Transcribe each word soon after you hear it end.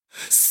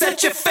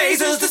Set your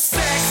phasers to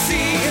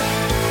sexy.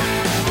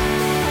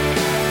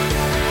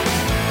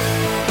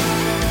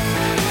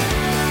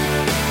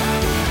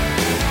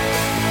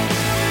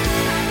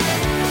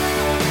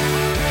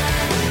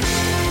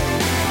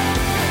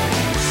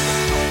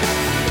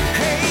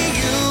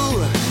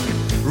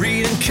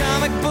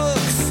 Comic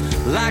books,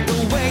 like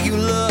the way you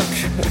look,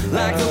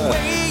 like the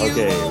way you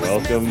Okay,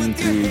 welcome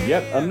to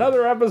yet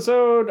another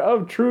episode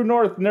of True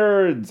North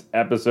Nerds,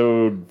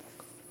 episode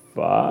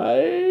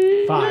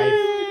 5.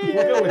 We'll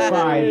go with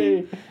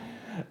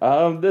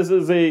 5. This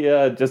is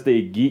just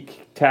a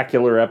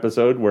geek-tacular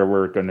episode where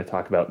we're going to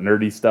talk about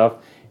nerdy stuff.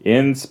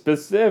 In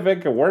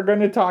specific, we're going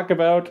to talk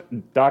about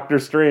Doctor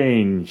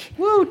Strange.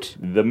 Woot!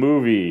 The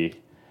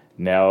movie.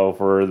 Now,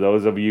 for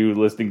those of you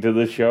listening to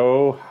the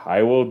show,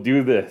 I will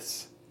do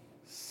this.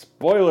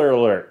 Spoiler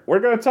alert. We're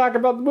going to talk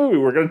about the movie.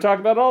 We're going to talk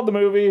about all the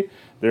movie.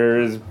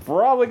 There's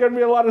probably going to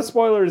be a lot of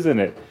spoilers in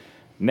it.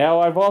 Now,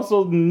 I've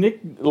also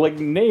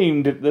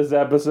named this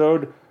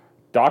episode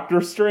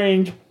Doctor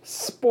Strange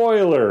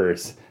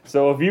Spoilers.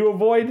 So if you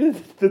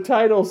avoided the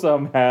title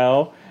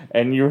somehow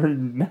and you're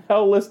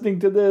now listening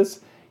to this,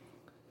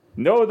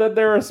 know that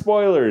there are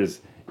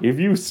spoilers. If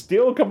you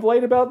still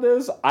complain about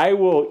this, I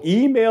will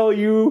email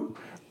you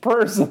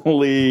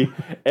personally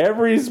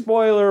every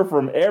spoiler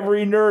from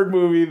every nerd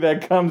movie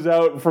that comes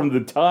out from the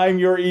time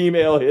your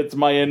email hits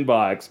my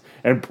inbox,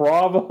 and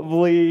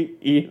probably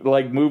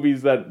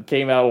movies that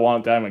came out a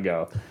long time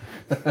ago.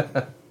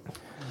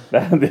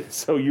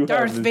 So you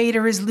Darth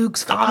Vader is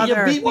Luke's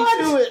father. You beat me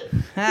to it.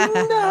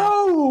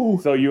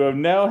 No. So you have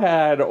now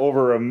had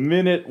over a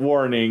minute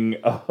warning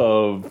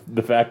of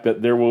the fact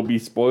that there will be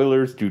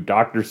spoilers to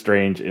Doctor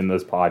Strange in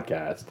this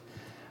podcast.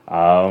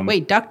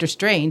 Wait, Doctor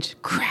Strange?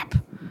 Crap.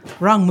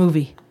 Wrong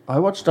movie. I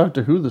watched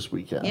Doctor Who this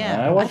weekend.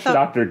 Yeah. I watched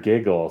Dr.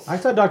 Giggles. I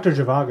saw Dr.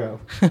 Zhivago.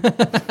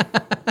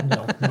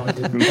 No, I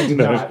didn't. I did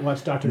not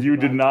watch Dr. You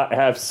Zhivago. did not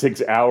have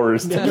 6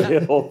 hours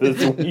to kill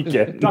this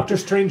weekend. Doctor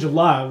Strange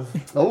Love.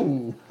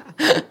 Oh.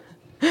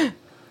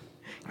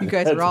 You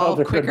guys That's are how all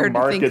they're quicker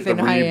gonna to think market the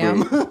than I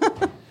am.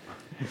 reboot.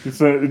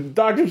 So,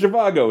 Dr.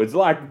 Zhivago is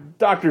like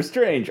Doctor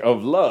Strange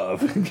of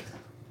love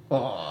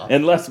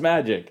and less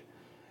magic.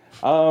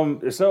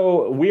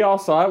 So we all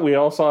saw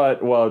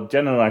it. Well,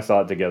 Jen and I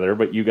saw it together,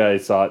 but you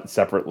guys saw it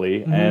separately.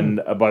 Mm-hmm.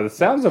 And by the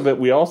sounds of it,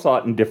 we all saw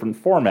it in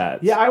different formats.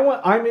 Yeah,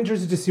 I'm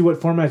interested to see what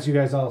formats you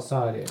guys all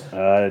saw it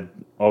in.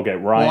 Okay,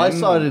 Ryan. Well, I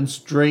saw it in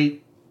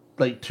straight,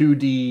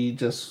 2D,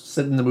 just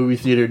sit in the movie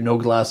theater, no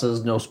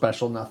glasses, no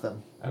special,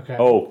 nothing. Okay.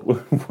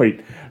 Oh,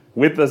 wait.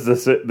 With us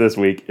this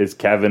week is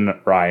Kevin,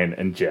 Ryan,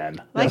 and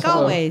Jen. Like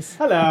always.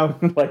 Hello.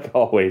 Like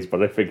always,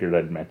 but I figured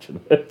I'd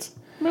mention it.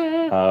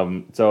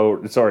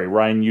 So, sorry,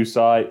 Ryan, you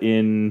saw it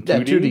in 2D? Yeah,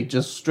 2D,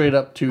 just straight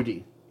up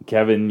 2D.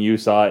 Kevin, you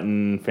saw it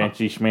in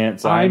Fancy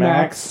Schmantz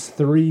IMAX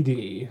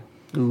 3D.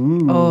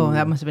 Ooh. Oh,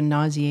 that must have been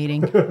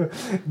nauseating.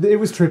 It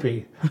was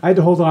trippy. I had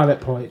to hold on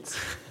at points.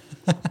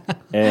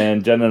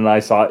 And Jen and I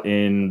saw it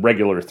in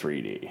regular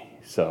 3D.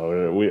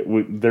 So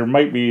we there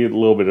might be a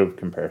little bit of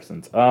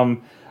comparisons.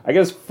 I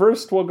guess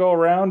first we'll go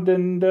around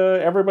and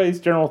everybody's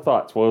general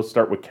thoughts. We'll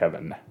start with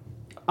Kevin.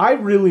 I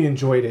really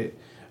enjoyed it.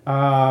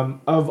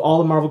 Of all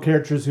the Marvel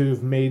characters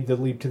who've made the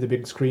leap to the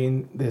big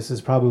screen, this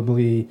is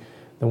probably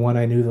the one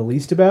I knew the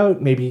least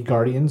about. Maybe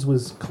Guardians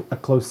was a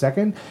close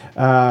second.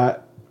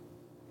 But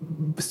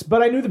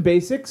I knew the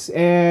basics,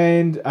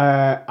 and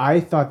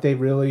I thought they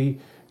really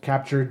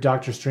captured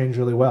Doctor Strange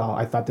really well.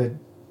 I thought that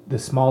the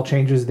small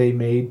changes they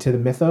made to the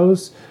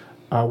mythos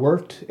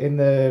worked in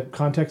the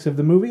context of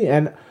the movie,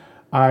 and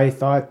I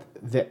thought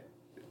that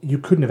you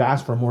couldn't have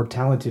asked for a more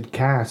talented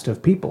cast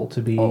of people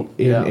to be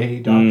in a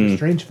Doctor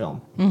Strange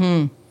film.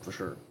 Mm-hmm. For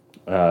sure.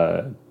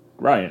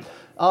 Ryan.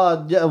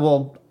 Yeah,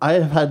 well, I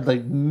have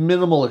had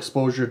minimal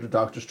exposure to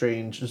Doctor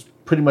Strange, just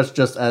pretty much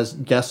just as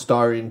guest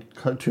star in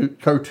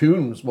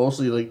cartoons,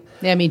 mostly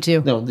Yeah, me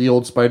too. the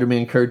old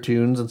Spider-Man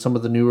cartoons and some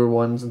of the newer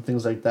ones and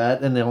things like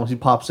that. And he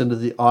pops into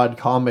the odd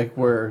comic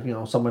where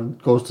someone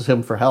goes to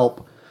him for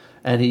help,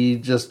 and he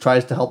just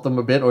tries to help them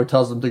a bit or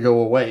tells them to go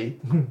away.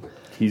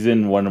 He's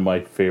in one of my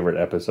favorite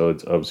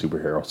episodes of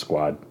Superhero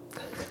Squad.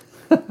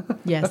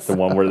 Yes. The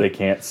one where they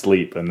can't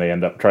sleep and they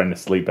end up trying to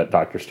sleep at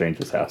Doctor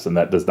Strange's house, and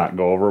that does not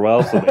go over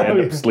well, so they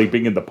end up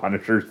sleeping in the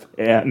Punisher's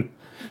van.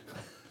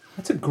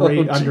 That's a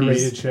great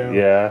underrated show.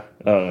 Yeah.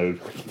 We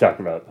can talk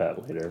about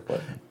that later. But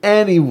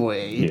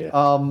Anyway,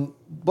 Yeah.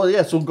 but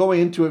yeah, so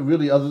going into it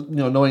really,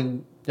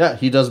 knowing,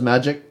 he does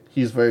magic,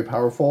 he's very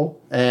powerful,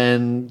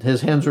 and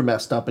his hands were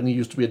messed up, and he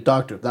used to be a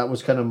doctor. That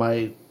was kind of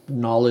my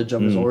knowledge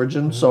of his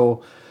origin.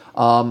 So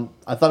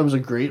I thought it was a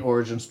great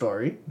origin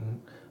story.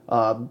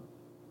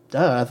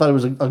 I thought it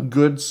was a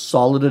good,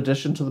 solid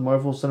addition to the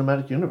Marvel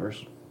Cinematic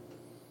Universe.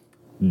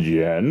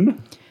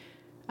 Jen?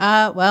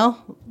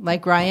 Well,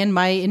 like Ryan,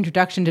 my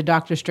introduction to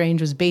Doctor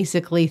Strange was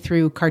basically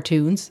through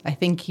cartoons. I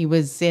think he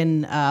was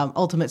in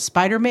Ultimate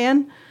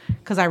Spider-Man,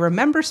 because I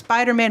remember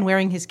Spider-Man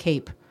wearing his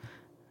cape.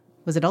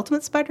 Was it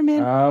Ultimate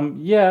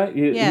Spider-Man?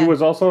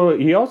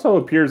 He also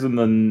appears in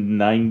the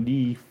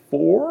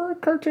 94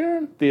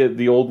 cartoon?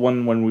 The old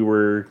one when we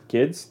were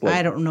kids?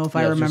 I don't know if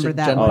I Yeah, remember she's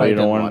that Jen one. White. Oh, you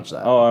don't didn't want watch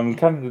that. Oh, I'm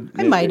kind of.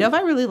 I might have.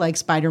 I really like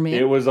Spider-Man.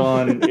 It was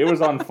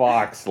on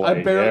Fox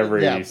like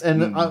every yeah,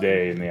 and,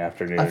 day in the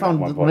afternoon. I at found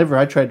one point. whenever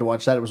I tried to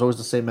watch that, it was always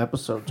the same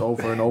episodes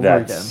over and over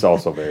That's again.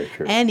 also very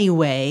true.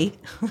 Anyway,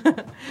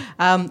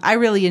 I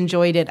really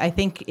enjoyed it. I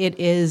think it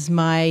is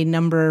my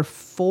number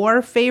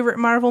 4 favorite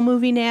Marvel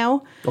movie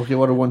now. Okay,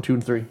 what are 1, 2,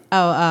 and 3?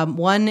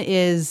 One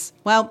is,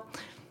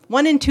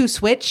 1 and 2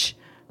 switch.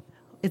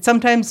 It's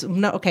sometimes,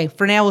 no, okay,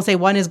 for now we'll say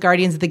 1 is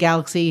Guardians of the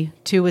Galaxy,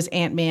 2 is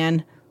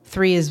Ant-Man,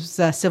 3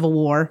 is Civil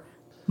War,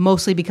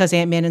 mostly because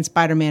Ant-Man and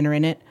Spider-Man are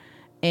in it.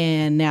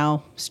 And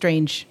now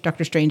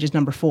Doctor Strange is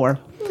number 4.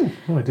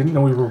 Oh, I didn't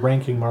know we were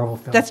ranking Marvel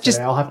films. That's just-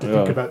 today. I'll have to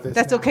think about this.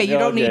 That's now. okay, you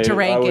don't need to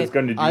rank I was it.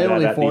 going to do I that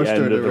only at the forced her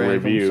end to of the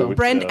rank them, review. so-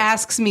 Brent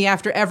asks me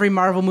after every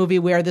Marvel movie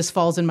where this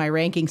falls in my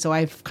ranking, so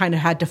I've kind of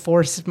had to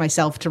force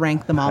myself to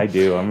rank them all. I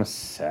do. I'm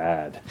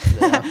sad.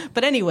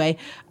 But anyway,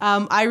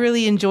 I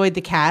really enjoyed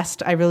the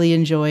cast. I really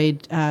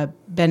enjoyed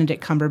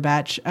Benedict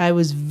Cumberbatch. I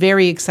was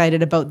very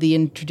excited about the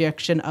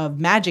introduction of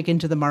magic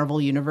into the Marvel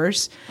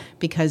Universe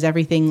because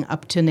everything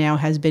up to now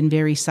has been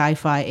very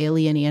sci-fi,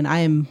 alien-y, and I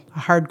am a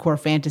hardcore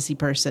fantasy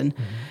person.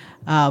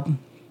 And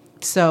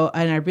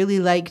I really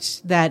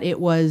liked that it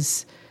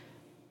was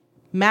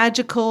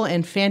magical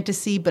and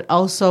fantasy, but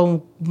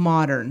also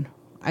modern.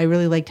 I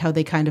really liked how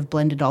they kind of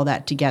blended all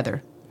that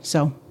together.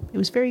 So it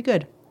was very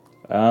good.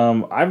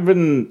 I've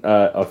been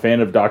a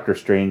fan of Doctor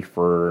Strange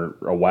for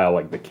a while,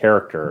 like the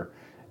character,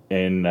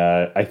 and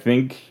I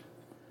think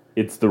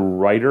it's the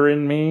writer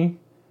in me,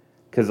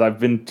 because I've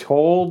been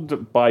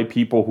told by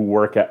people who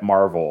work at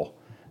Marvel,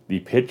 the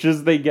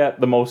pitches they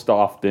get the most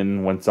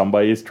often when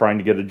somebody is trying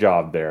to get a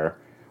job there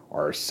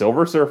are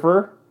Silver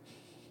Surfer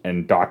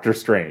and Doctor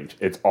Strange.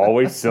 It's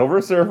always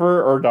Silver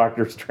Surfer or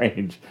Doctor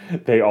Strange.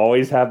 They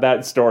always have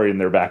that story in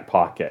their back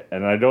pocket.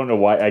 And I don't know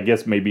why. I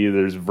guess maybe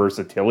there's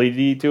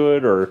versatility to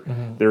it, or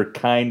they're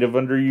kind of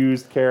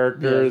underused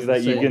characters Yeah,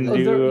 that you can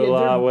They're- do a yeah,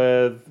 lot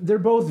with. They're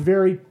both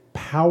very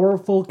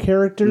powerful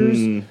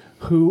characters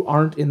who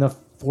aren't in the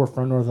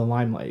forefront or the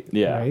limelight.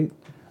 Yeah. Right?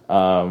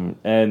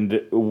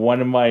 And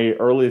one of my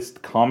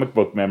earliest comic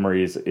book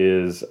memories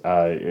is,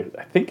 I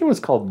think it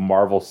was called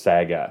Marvel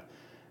Saga.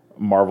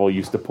 Marvel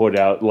used to put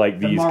out like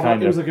these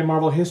It was like a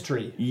Marvel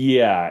history.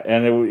 Yeah,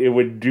 and it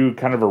would do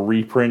kind of a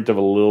reprint of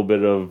a little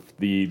bit of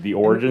the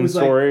origin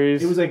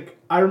stories. It was like,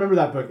 I remember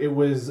that book. It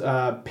was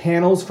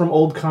panels from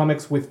old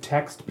comics with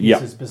text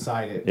pieces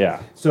beside it.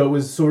 Yeah. So it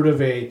was sort of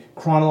a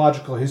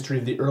chronological history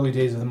of the early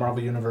days of the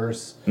Marvel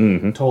Universe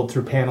told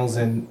through panels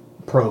and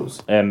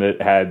prose. And it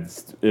had,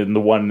 in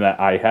the one that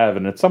I have,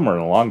 and it's somewhere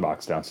in the long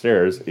box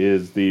downstairs,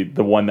 is the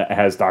one that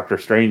has Doctor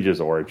Strange's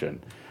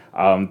origin.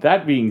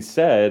 That being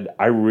said,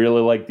 I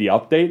really like the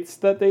updates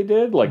that they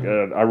did. Like,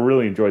 I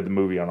really enjoyed the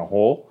movie on a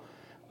whole.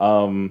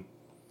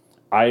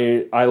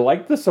 I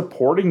like the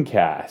supporting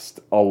cast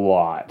a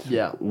lot.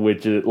 Yeah.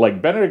 Which is,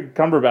 like, Benedict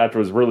Cumberbatch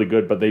was really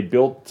good, but they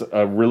built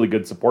a really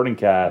good supporting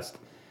cast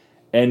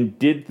and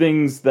did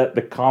things that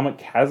the comic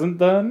hasn't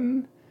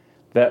done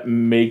that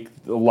make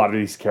a lot of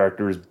these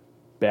characters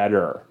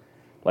better.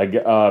 Like,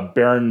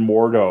 Baron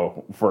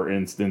Mordo, for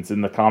instance,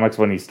 in the comics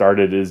when he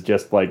started, is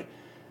just like,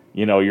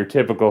 you know, your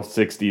typical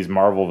 60s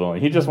Marvel villain.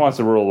 He just wants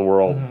to rule the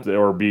world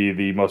or be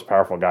the most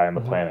powerful guy on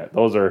the planet.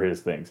 Those are his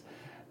things.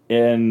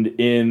 And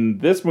in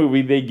this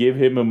movie, they give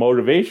him a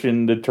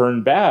motivation to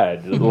turn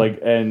bad. Yeah,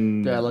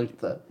 I liked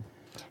that.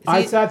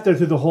 I sat there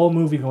through the whole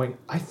movie going,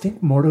 I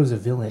think Mordo's a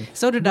villain.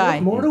 So did I.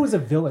 Mordo is a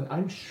villain.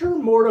 I'm sure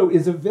Mordo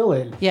is a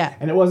villain. Yeah.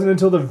 And it wasn't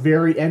until the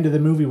very end of the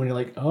movie when you're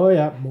like, oh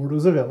yeah,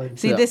 Mordo's a villain.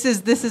 See, Yeah. this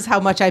is how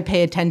much I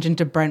pay attention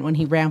to Brent when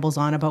he rambles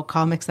on about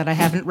comics that I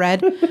haven't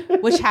read,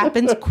 which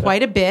happens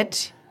quite a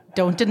bit.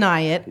 Don't deny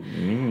it.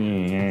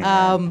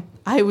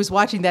 I was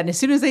watching that, and as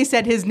soon as they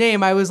said his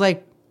name, I was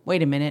like,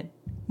 wait a minute.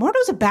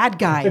 Mordo's a bad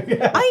guy.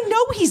 I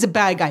know he's a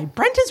bad guy.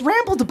 Brent has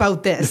rambled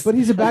about this. But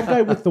he's a bad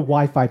guy with the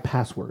Wi-Fi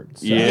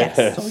passwords. So.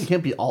 Yes. So he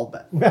can't be all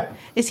bad.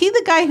 Is he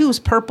the guy who's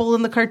purple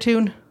in the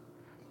cartoon?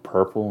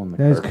 Purple in the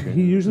Yeah, cartoon.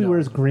 he usually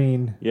wears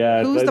green.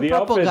 Yeah, Who's the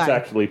purple outfit's guy?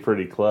 actually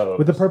pretty close.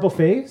 With the purple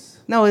face?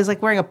 No, he's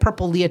like wearing a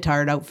purple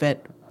leotard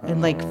outfit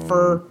and like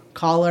fur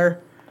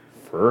collar.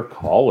 fur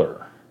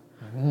collar.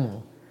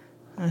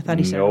 I thought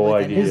he started No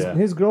with idea. it. Yeah.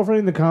 His girlfriend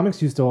in the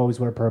comics used to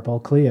always wear purple,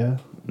 Clea.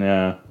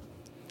 Yeah.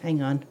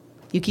 Hang on.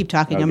 You keep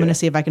talking. I'm Okay. going to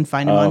see if I can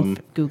find him on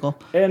Google.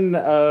 And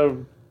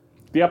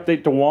the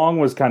update to Wong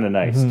was kind of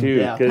nice too,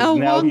 Yeah. because Oh,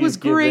 now Wong was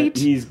great.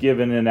 He's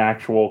given an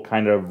actual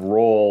kind of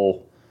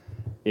role,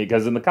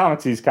 because in the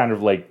comics he's kind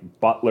of like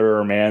butler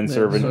or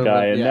manservant Servant,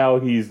 guy, and yeah. now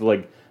he's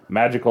like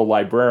magical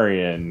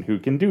librarian who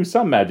can do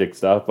some magic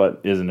stuff, but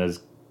isn't as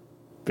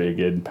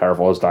big and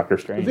powerful as Doctor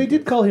Strange. They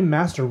did call him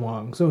Master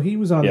Wong, so he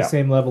was on Yeah. the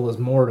same level as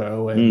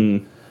Mordo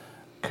and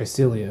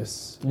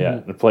Caecilius. Yeah,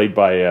 played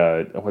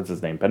by what's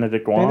his name,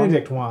 Benedict Wong.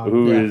 Benedict Wong,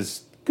 who yeah.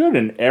 is good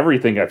in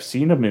everything I've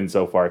seen him in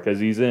so far, because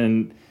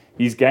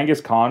he's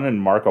Genghis Khan in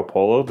Marco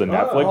Polo, the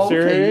Netflix Oh, okay.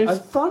 series. I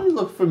thought he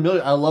looked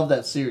familiar. I love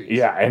that series.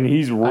 Yeah, and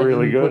he's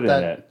really didn't good put in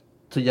that it.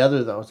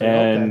 together though. So,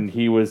 and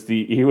he was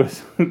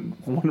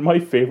one of my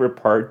favorite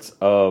parts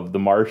of The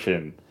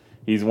Martian.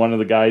 He's one of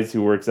the guys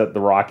who works at the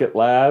rocket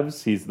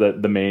labs. He's the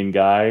main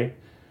guy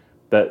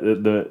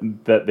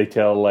that they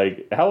tell,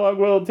 like, how long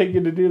will it take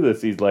you to do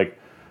this? He's like,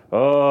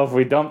 oh, if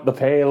we dump the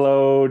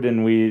payload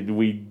and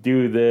we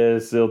do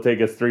this, it'll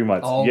take us 3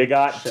 months. Oh, you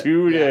got shit.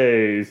 2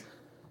 days.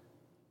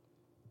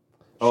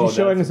 She's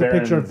showing us a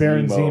picture of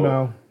Baron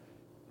Zemo.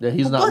 Yeah,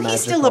 he's not. Well,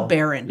 he's still a magical.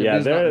 Baron. Yeah,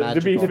 He's not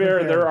to be magical.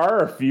 fair, there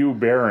are a few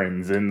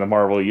Barons in the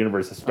Marvel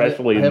Universe,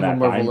 especially I in have that a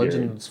Marvel time period.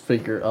 Legends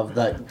figure of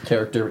that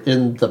character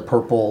in the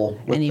purple.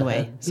 with the Anyway,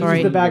 head. He sorry.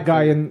 was the bad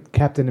guy in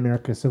Captain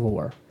America: Civil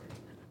War.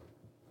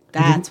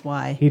 That's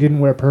why. He didn't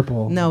wear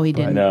purple. No, he but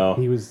didn't. No.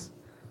 He was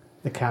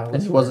the catalyst.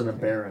 And he wasn't a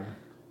Baron.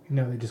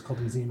 No, they just called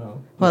him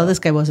Zemo. Well, this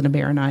guy wasn't a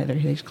Baron either.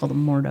 They just called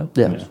him Mordo.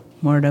 Yeah.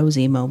 Mordo,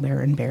 Zemo,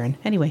 Baron.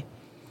 Anyway.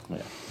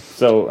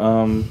 So,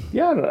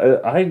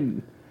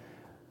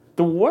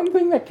 the one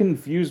thing that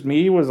confused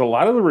me was a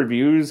lot of the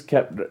reviews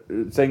kept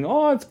saying,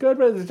 oh, it's good,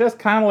 but it's just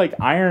kind of like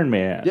Iron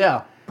Man.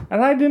 Yeah.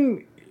 And I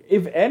didn't,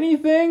 if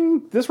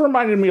anything, this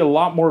reminded me a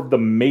lot more of The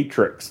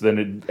Matrix than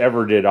it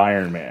ever did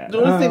Iron Man.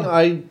 The only thing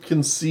I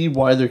can see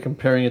why they're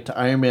comparing it to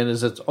Iron Man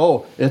is it's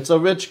a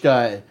rich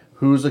guy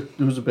who's a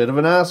bit of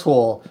an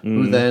asshole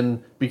who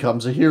then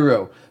becomes a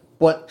hero.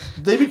 But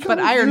they become But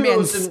Iron Man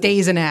heroes in-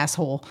 stays an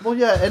asshole. Well,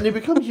 yeah, and they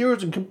become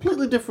heroes in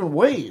completely different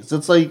ways.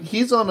 It's like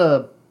he's on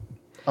a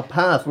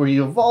path where he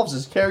evolves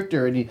his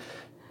character and he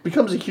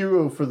becomes a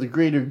hero for the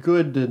greater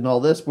good and all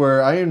this.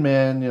 Where Iron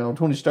Man,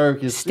 Tony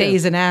Stark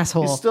Stays an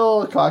asshole. He's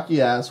still a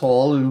cocky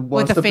asshole who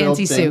wants a to build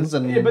fancy things.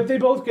 suit. And Yeah, but they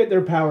both get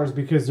their powers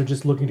because they're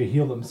just looking to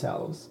heal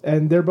themselves,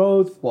 and they're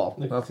both I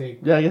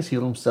guess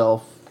heal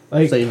himself,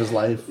 Like- save his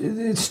life.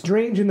 It's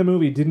strange in the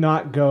movie did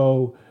not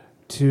go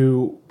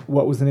to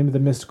what was the name of the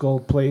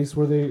mystical place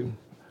where they.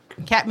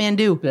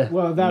 Catmandu. Yeah.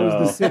 Well, that was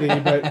the city,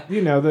 but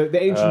the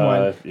ancient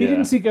one. He yeah.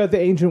 didn't seek out the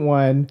ancient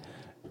one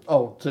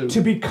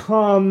to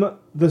become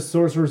the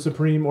Sorcerer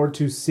Supreme or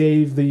to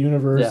save the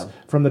universe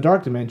from the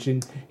Dark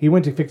Dimension. He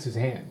went to fix his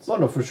hands. Oh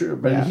no, for sure.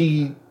 But Yeah.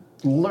 he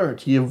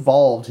learned, he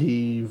evolved,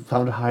 he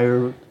found a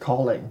higher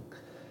calling.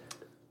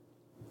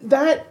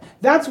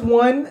 That's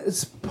one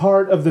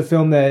part of the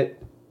film that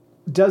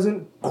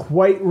doesn't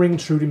quite ring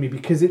true to me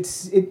because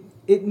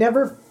it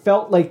never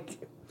felt like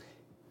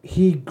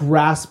he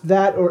grasped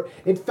that, or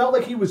it felt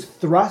like he was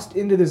thrust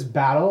into this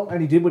battle and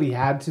he did what he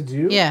had to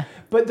do. Yeah.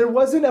 But there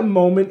wasn't a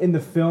moment in the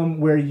film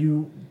where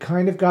you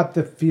kind of got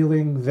the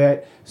feeling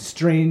that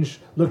Strange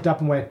looked up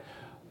and went,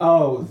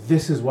 oh,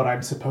 this is what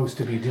I'm supposed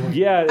to be doing.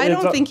 Yeah, I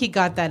don't think he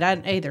got that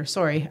either.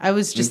 Sorry. I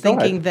was just Go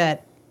thinking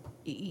ahead.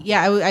 that,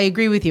 I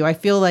agree with you. I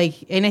feel like,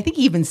 and I think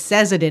he even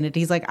says it in it.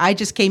 He's like, I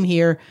just came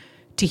here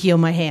to heal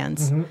my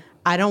hands. Mm-hmm.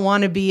 I don't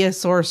want to be a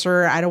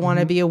sorcerer. I don't want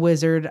to be a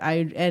wizard.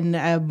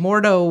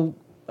 Mordo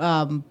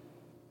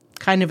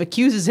kind of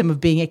accuses him of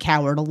being a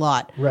coward a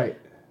lot. Right.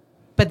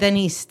 But then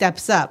he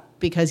steps up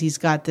because he's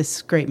got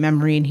this great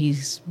memory and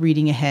he's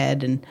reading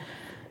ahead. And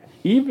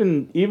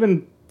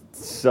even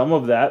some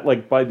of that,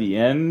 like by the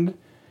end,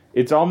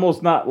 it's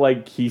almost not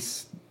like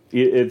it's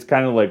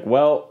kind of like,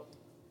 well,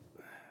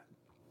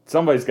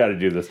 somebody's got to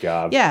do this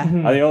job. Yeah.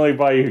 I'm the only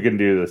body who can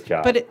do this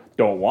job. But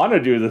don't want to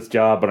do this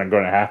job, but I'm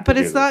going to have to. But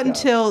do it's not this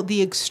job. until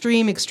the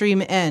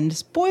extreme end.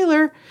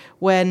 Spoiler: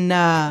 when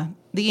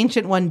the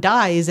Ancient One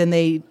dies and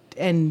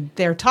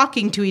they're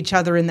talking to each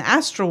other in the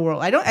astral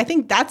world. I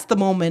think that's the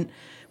moment,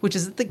 which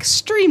is at the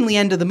extremely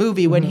end of the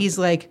movie, when he's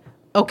like,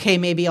 okay,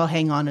 maybe I'll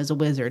hang on as a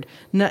wizard.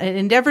 No,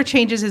 and never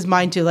changes his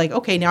mind to like,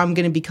 okay, now I'm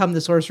going to become the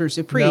Sorcerer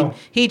Supreme. No.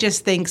 He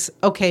just thinks,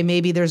 okay,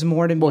 maybe there's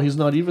more to me. Well, he's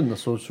not even the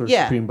Sorcerer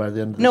Supreme by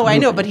the end of this No, I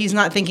know, movie. but he's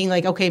not thinking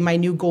like, okay, my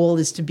new goal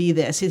is to be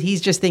this.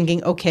 He's just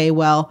thinking, okay,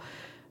 well,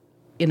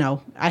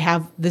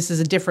 this is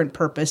a different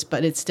purpose,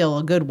 but it's still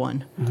a good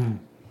one.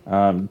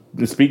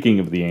 Speaking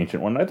of the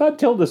Ancient One, I thought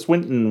Tilda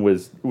Swinton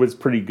was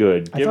pretty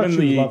good, I thought given she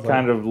was the lovely.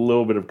 kind of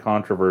little bit of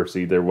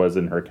controversy there was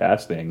in her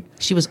casting.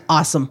 She was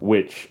awesome.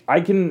 Which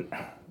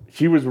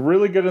she was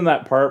really good in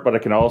that part, but I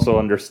can also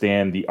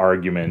understand the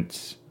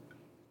argument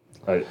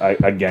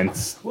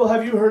against. Well,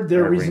 have you heard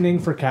their Every- reasoning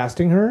for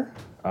casting her?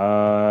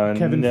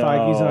 Kevin no,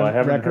 Feige's I on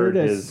haven't record heard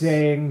as his.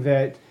 saying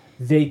that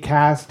they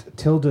cast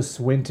Tilda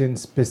Swinton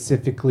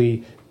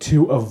specifically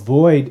to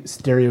avoid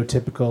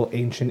stereotypical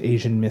ancient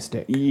Asian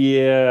mystic.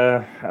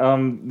 Yeah,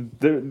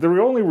 the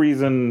only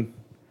reason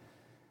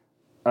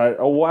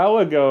a while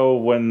ago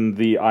when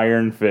the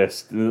Iron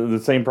Fist, the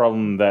same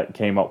problem that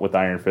came up with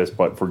Iron Fist,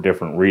 but for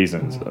different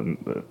reasons,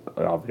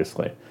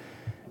 obviously,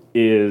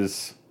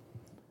 is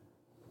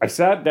I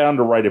sat down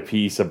to write a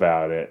piece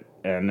about it,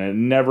 and it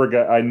never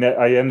got. I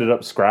ended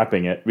up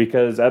scrapping it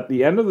because at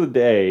the end of the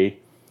day,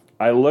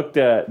 I looked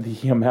at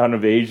the amount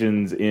of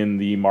Asians in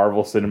the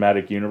Marvel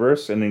Cinematic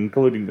Universe, and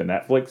including the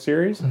Netflix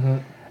series,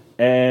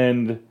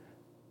 and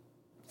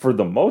for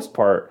the most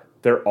part,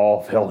 they're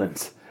all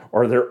villains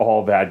or they're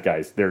all bad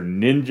guys. They're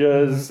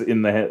ninjas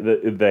in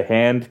the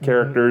hand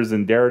characters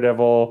in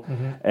Daredevil,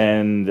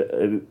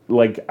 and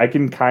like I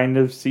can kind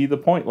of see the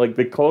point. Like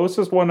the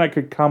closest one I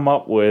could come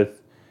up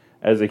with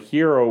as a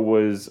hero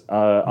was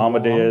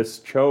Amadeus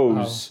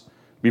Cho's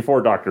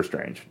before Doctor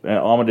Strange.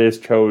 Amadeus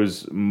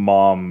Cho's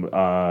mom,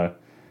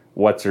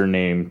 what's her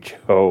name,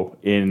 Cho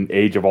in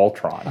Age of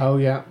Ultron. Oh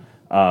yeah.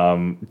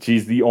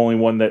 She's the only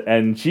one that,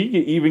 and she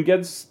even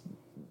gets,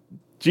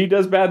 she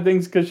does bad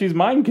things because she's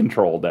mind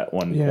controlled at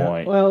one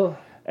point. Well,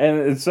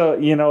 and so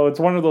it's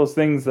one of those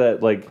things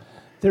that like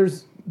there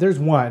is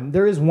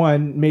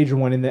one major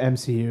one in the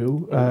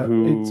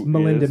MCU. It's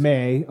Melinda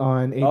May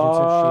on Agents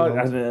of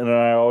S.H.I.E.L.D. and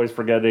I always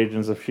forget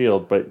Agents of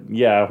S.H.I.E.L.D., but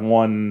yeah,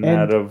 one And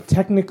out of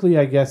technically,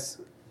 I guess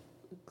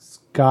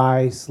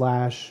Sky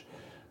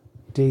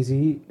 /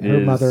 Daisy, her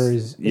mother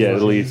is at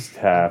Asian. least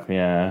half,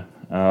 yeah.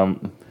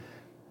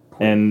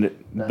 And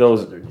That's those,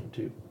 what they're doing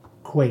too.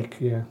 Quake,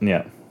 yeah.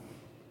 yeah.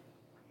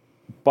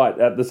 But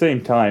at the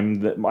same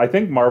time, I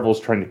think Marvel's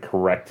trying to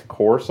correct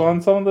course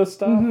on some of this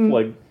stuff. Mm-hmm.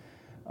 Like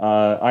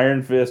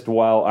Iron Fist,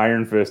 while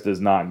Iron Fist is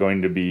not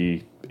going to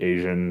be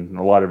Asian,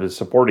 a lot of his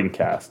supporting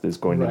cast is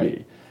going to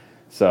be.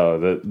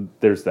 So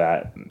there's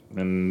that,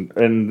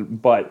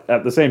 but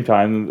at the same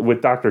time,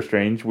 with Doctor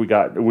Strange, we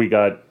got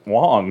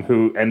Wong,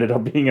 who ended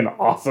up being an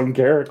awesome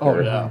character. Oh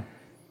yeah.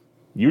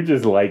 You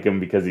just like him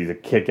because he's a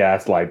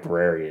kick-ass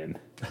librarian.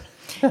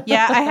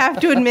 Yeah, I have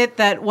to admit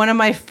that one of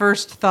my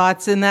first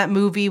thoughts in that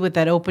movie with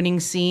that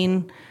opening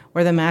scene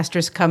where the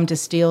masters come to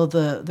steal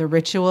the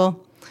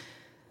ritual,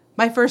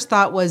 my first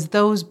thought was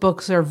those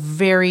books are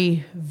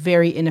very,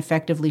 very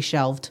ineffectively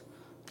shelved.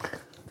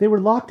 They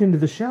were locked into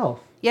the shelf.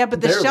 Yeah,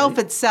 but the Barely. shelf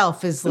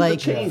itself is There's a like,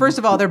 chain. first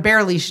of all, they're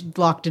barely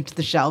locked into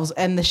the shelves,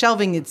 and the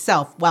shelving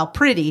itself, while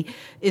pretty,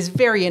 is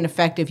very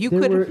ineffective.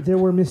 There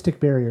were mystic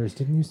barriers.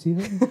 Didn't you see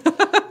them?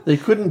 They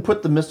couldn't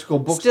put the mystical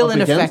books Still up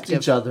against ineffective.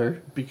 each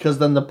other because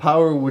then the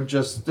power would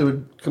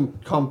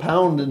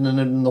compound and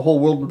then the whole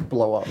world would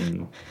blow up.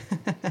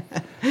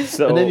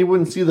 So And then you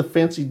wouldn't see the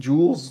fancy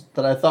jewels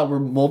that I thought were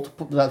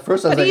multiple. At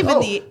first, I was But like, even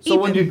 "Oh, the- so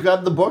when even- you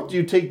grab the book, do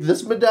you take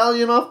this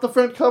medallion off the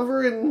front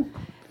cover?" And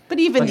But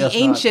even I the guess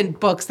not. ancient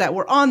books that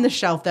were on the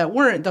shelf that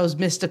weren't those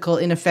mystical,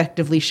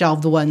 ineffectively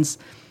shelved ones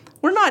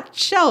were not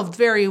shelved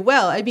very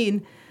well. I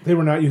mean, They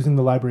were not using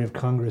the Library of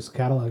Congress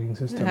cataloging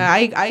system.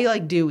 I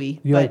like Dewey,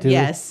 You but like Dewey?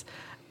 yes.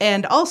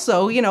 And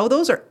also,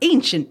 those are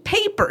ancient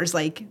papers.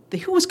 Like,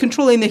 who was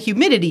controlling the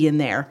humidity in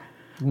there?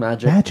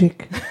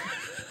 magic.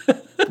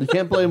 You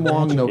can't blame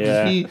Wong though. 'Cause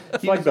Yeah. he,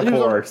 It's like the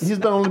Force. He's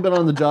only been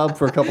on the job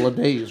for a couple of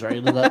days,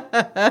 right?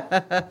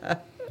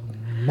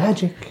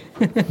 Magic.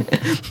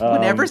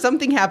 Whenever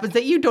something happens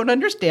that you don't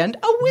understand,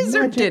 a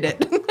wizard did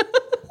it.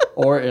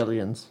 Or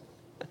aliens.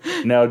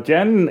 now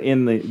Jen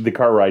in the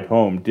car ride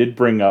home did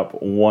bring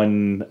up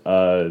one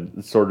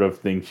sort of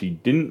thing she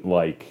didn't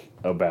like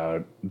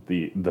about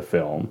the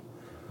film.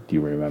 Do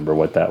you remember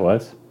what that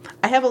was?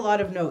 I have a lot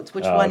of notes.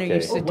 Which Oh, one are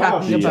okay. you Oh,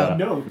 talking she, about?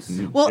 notes.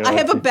 Well, Yeah, I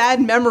have a okay.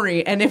 bad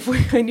memory, and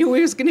I knew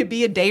it was going to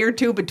be a day or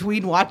two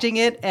between watching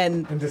it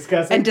and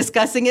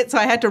discussing it, so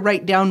I had to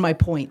write down my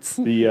points.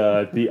 The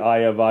Eye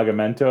of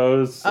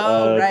Agamento's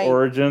Oh, right.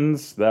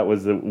 origins. That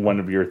was one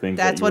of your things.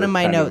 That's that you one were of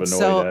my kind notes. annoyed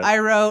So at. I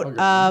wrote,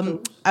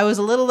 I was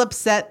a little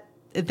upset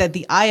that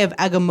the Eye of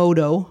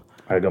Agamotto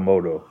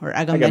Agamotto or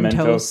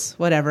Agamentos,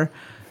 whatever,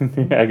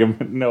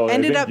 No,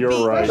 ended I up think you're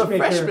being- right. The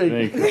fresh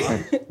Thank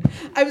you.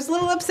 I was a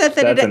little upset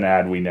that That's it an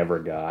ad we never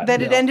got.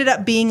 it ended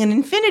up being an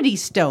Infinity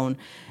Stone,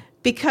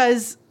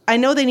 because I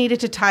know they needed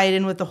to tie it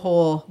in with the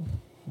whole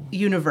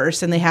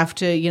universe, and they have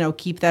to,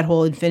 keep that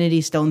whole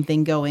Infinity Stone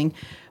thing going.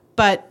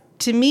 But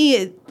to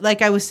me,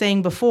 like I was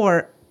saying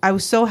before, I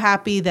was so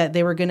happy that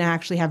they were going to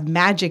actually have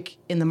magic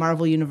in the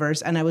Marvel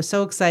universe, and I was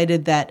so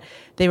excited that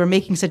they were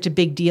making such a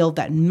big deal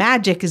that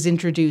magic is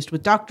introduced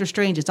with Doctor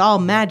Strange. It's all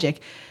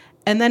magic.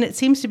 And then it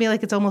seems to me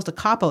like it's almost a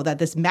cop-out that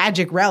this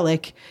magic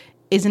relic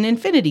is an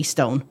Infinity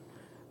Stone,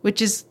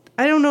 which is,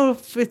 I don't know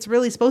if it's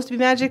really supposed to be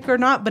magic or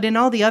not, but in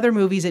all the other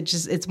movies,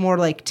 it's more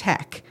like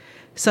tech.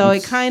 So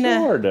it kind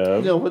of, Sort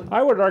of. You know, but-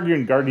 I would argue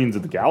in Guardians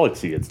of the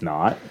Galaxy it's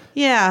not.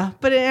 yeah,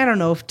 but I don't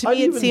know. To I'd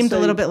me, it even seemed a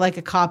say- little bit like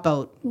a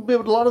cop-out.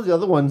 But a lot of the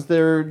other ones,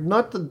 they're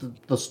not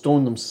the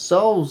stone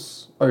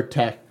themselves are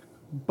tech,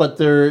 but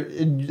they're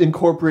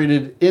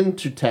incorporated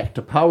into tech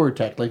to power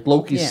tech. Like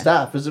Loki's Yeah.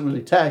 staff isn't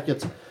really tech;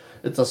 it's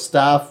a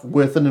staff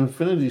with an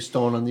Infinity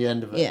Stone on the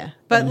end of it. Yeah,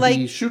 but and like-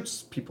 he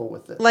shoots people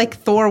with it. Like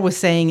Thor was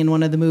saying in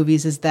one of the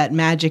movies, is that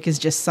magic is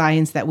just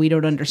science that we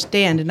don't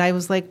understand. And I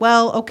was like,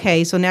 well,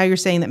 okay, so now you're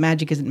saying that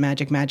magic isn't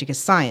magic, magic is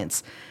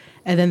science.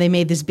 And then they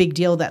made this big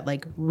deal that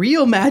like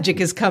real magic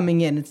is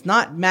coming in. It's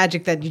not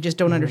magic that you just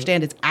don't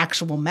understand, it's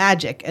actual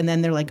magic. And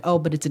then they're like, oh,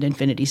 but it's an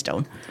Infinity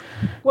Stone.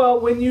 Well,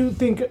 when you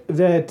think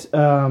that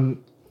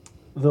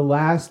the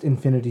last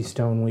Infinity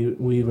Stone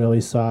we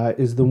really saw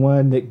is the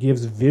one that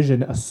gives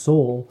Vision a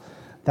soul,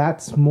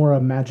 That's more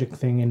a magic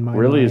thing in my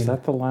Really, mind. is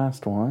that the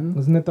last one?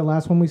 Wasn't it the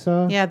last one we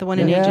saw? Yeah, the one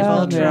in Age of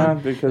Ultron. Yeah,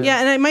 because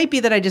Yeah, and it might be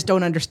that I just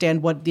don't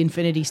understand what the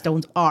Infinity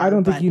Stones are. I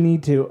don't think but you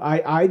need to.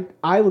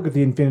 I look at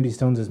the Infinity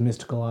Stones as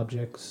mystical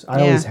objects. I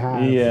Yeah. always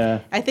have. yeah.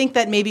 I think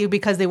that maybe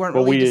because they weren't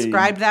But really we-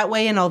 described that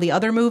way in all the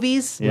other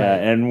movies. Yeah,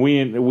 and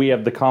we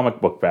have the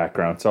comic book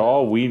background,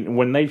 so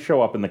when they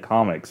show up in the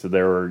comics,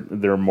 they're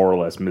more or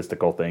less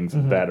mystical things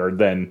that are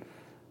then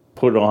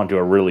put onto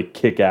a really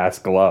kick-ass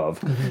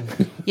glove.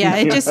 Yeah,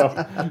 it just,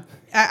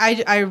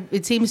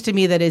 it seems to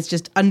me that it's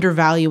just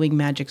undervaluing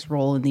magic's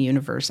role in the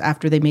universe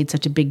after they made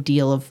such a big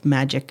deal of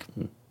magic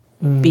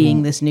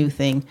being this new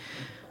thing.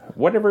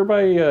 What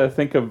everybody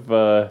think of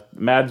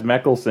Mads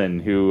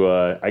Mikkelsen, who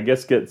I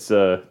guess gets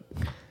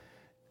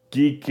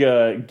geek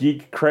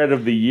cred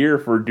of the year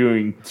for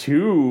doing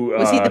two.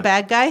 Was he the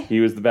bad guy? He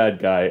was the bad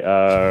guy.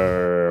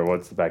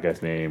 What's the bad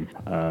guy's name?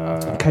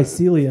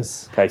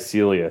 Caecilius.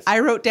 Caecilius. I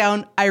wrote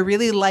down, I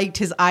really liked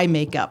his eye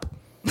makeup.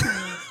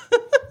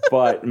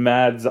 But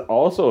Mads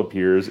also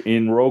appears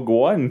in Rogue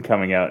One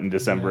coming out in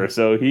December.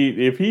 So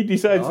if he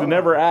decides to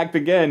never act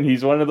again,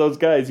 he's one of those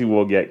guys who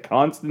will get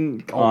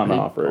constant con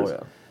offers. Oh, yeah.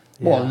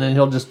 Well, and then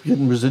he'll just get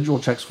residual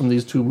checks from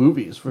these two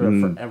movies for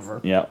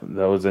forever. Yeah,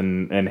 those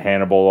and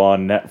Hannibal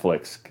on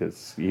Netflix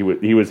because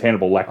he was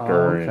Hannibal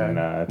Lecter and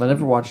I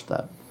never watched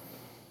that.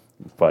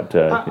 but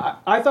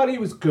I thought he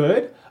was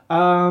good.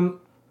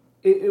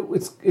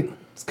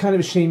 It's kind of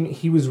a shame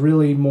he was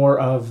really more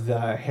of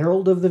the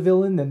herald of the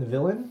villain than the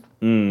villain.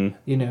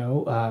 You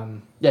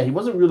know, Yeah, he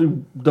wasn't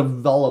really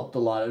developed a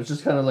lot. It was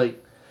just kind of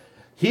like,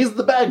 he's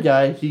the bad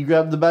guy. He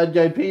grabbed the bad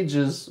guy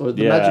pages, or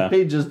the magic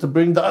pages, to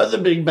bring the other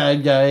big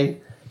bad guy.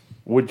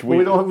 which But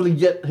we don't really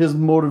get his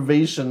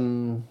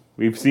motivation.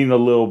 we've seen a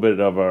little bit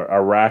of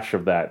a rash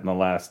of that in the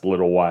last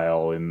little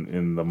while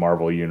in the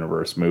Marvel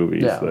Universe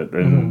movies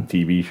and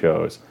TV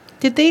shows.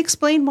 Did they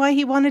explain why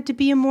he wanted to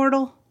be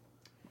immortal?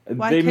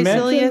 Why They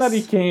Caecilius?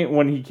 mentioned that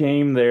when he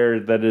came there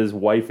that his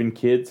wife and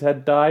kids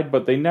had died,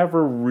 but they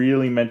never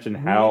really mentioned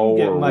how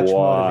we didn't get or much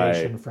why.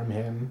 motivation from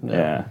him.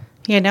 Yeah.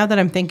 Yeah, now that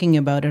I'm thinking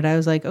about it, I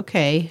was like,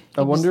 okay.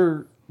 I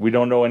wonder. We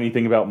don't know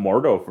anything about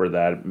Mordo for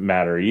that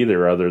matter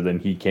either, other than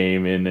he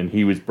came in and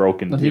he was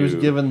broken And too. he was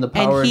given the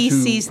power And he to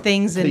sees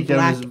things in take care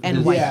black of and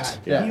his- white.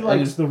 Yeah, he and likes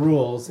he's- the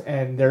rules,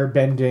 and they're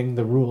bending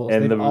the rules.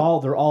 And They're the-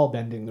 all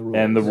bending the rules.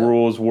 And the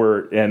rules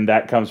were, and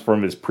that comes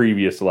from his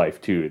previous life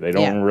too. They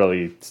don't Yeah.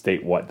 really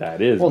state what that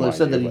is. Well, they mind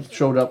said you, that he but-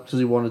 showed up because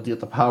he wanted to get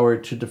the power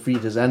to defeat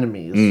his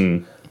enemies.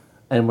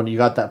 And when he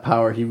got that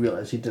power, he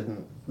realized he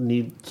didn't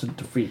need to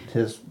defeat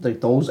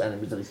those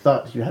enemies that he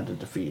thought he had to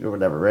defeat or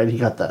whatever. Right? He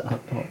got that.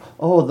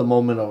 The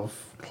moment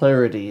of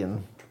clarity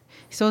and.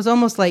 So it's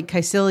almost like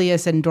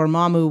Caecilius and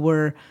Dormammu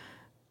were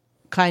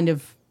kind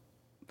of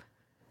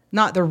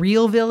not the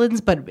real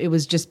villains, but it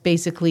was just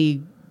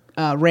basically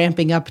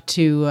ramping up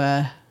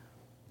to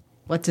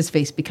what's his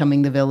face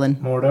becoming the villain.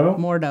 Mordo.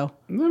 Mordo.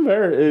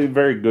 Very,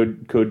 very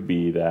good. Could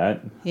be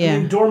that. Yeah. I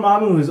mean,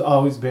 Dormammu has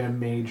always been a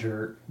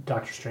major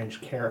Doctor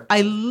Strange character.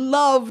 I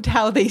loved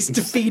how they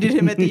defeated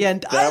him at the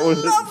end. I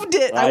loved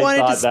it. I wanted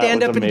to thought that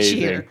stand was up and amazing.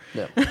 cheer.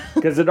 Yeah.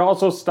 Because it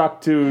also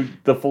stuck to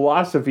the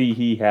philosophy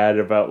he had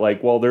about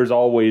there's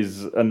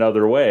always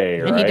another way,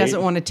 And right? he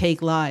doesn't want to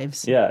take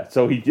lives. Yeah,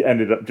 so he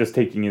ended up just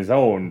taking his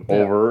own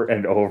over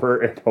and over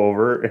and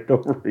over and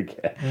over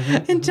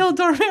again. Until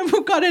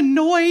Dormammu got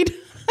annoyed.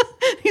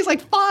 He's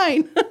like,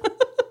 fine.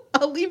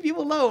 I'll leave you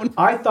alone.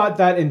 I thought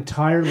that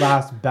entire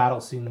last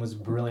battle scene was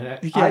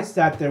brilliant. I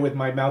sat there with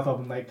my mouth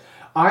open like,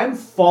 I'm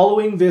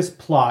following this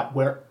plot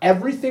where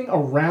everything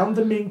around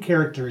the main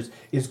characters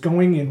is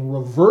going in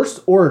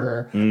reverse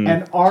order,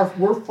 and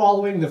we're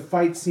following the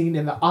fight scene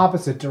in the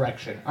opposite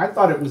direction. I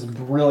thought it was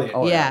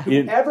brilliant. Yeah.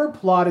 Whoever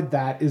plotted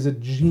that is a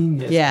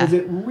genius. Yeah. Because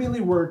it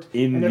really worked,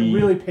 In and the- it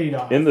really paid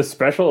off. In the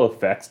special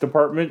effects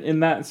department in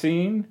that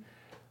scene,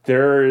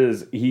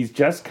 he's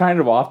just kind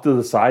of off to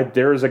the side.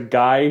 There's a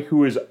guy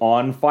who is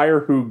on fire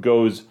who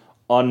goes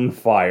on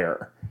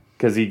fire.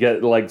 Because he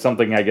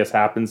something I guess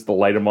happens to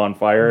light him on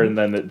fire, and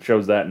then it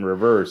shows that in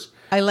reverse.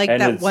 I like And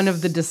that it's- one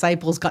of the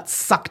disciples got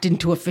sucked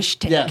into a fish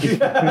tank.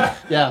 Yeah.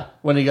 Yeah.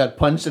 When he got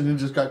punched and he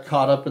just got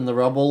caught up in the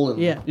rubble.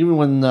 And Yeah. even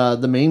when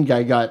the main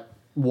guy got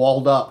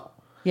walled up.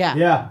 Yeah.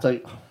 yeah. It's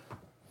like,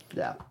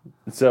 yeah.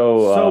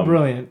 So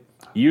Brilliant.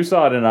 You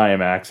saw it in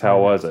IMAX.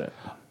 How was it?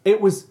 It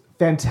was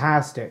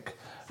fantastic.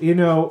 You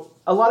know,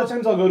 a lot of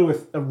times I'll go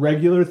to a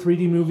regular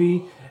 3D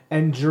movie,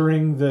 and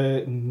during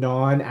the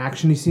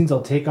non-actiony scenes,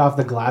 I'll take off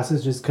the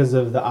glasses just because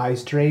of the eye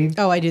strain.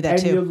 Oh, I do that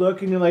and too. you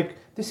look and you're like,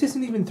 this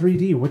isn't even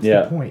 3D. What's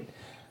Yeah. the point?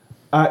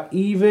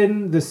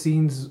 Even the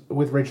scenes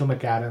with Rachel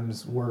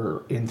McAdams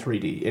were in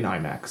 3D in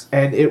IMAX,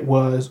 and it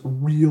was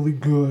really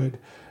good.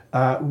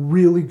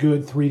 Really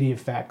good 3D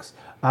effects.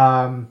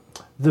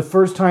 The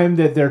first time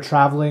that they're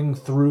traveling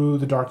through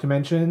the dark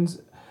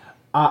dimensions,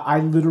 I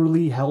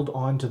literally held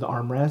on to the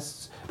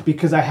armrests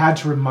because I had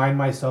to remind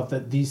myself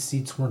that these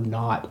seats were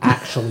not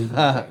actually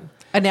moving.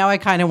 And now I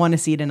kind of want to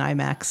see it in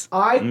IMAX.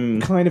 I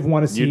kind of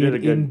want to see did it a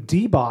in good-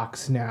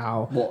 D-Box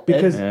now Well,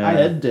 because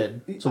Ed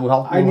did. So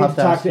we'll I need have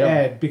to talk to him.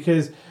 Ed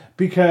because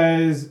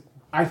because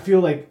I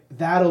feel like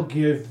that'll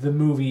give the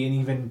movie an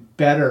even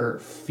better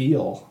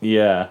feel.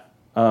 Yeah.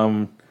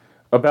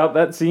 About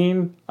that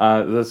scene,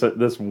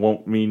 this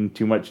won't mean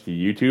too much to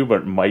you two,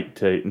 but might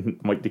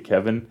to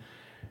Kevin.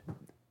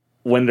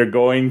 When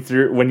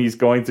he's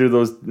going through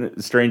those,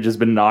 Strange has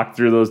been knocked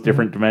through those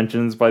different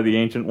dimensions by the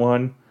Ancient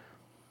One.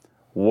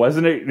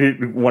 Wasn't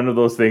it one of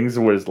those things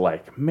was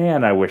like,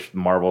 man, I wish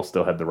Marvel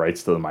still had the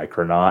rights to the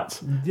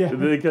Micronauts. Yeah.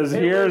 Because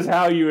here's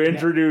how you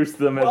introduce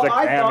them as a I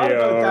thought cameo,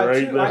 about that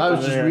right? too. I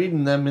was just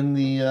reading them in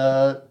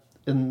the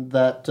in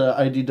that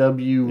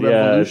IDW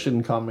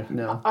Revolution comic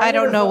now. I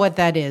don't know what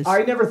that is.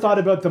 I never thought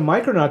about the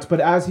Micronauts,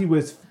 but as he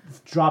was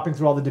dropping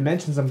through all the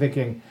dimensions, I'm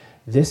thinking,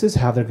 this is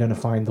how they're going to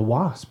find the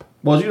Wasp.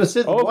 Well, I was going to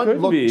say, the one could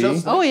looked be.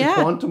 just like yeah.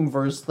 the quantum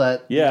verse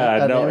that no,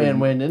 Ant-Man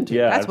went into.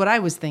 Yeah, That's what I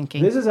was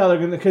thinking. This is how they're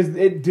going to, because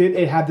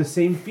it had the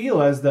same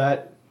feel as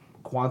that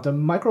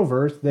quantum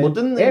microverse that Well,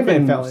 didn't they Ant-Man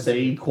even fell into.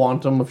 say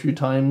quantum a few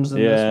times in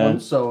Yeah. this one?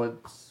 So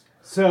it's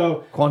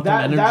So Quantum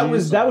that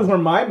energies. was where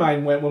my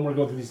mind went when we're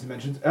going through these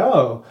dimensions.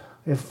 Oh,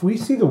 if we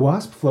see the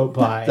Wasp float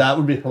by, that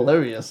would be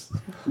hilarious.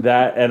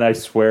 that, and I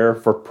swear,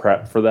 for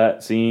prep for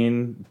that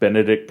scene,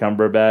 Benedict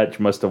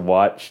Cumberbatch must have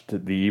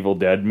watched the Evil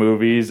Dead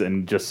movies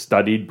and just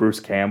studied Bruce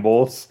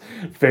Campbell's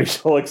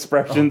facial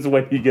expressions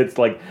when he gets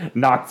like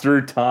knocked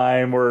through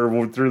time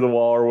or through the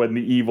wall, or when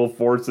the evil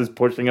force is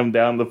pushing him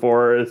down the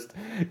forest.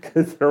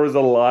 Because there was a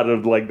lot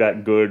of like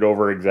that good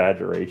over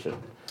exaggeration.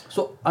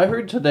 So I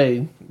heard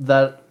today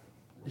that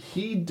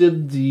he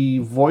did the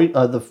voice,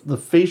 the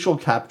facial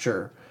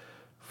capture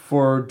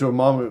for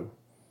Dormammu.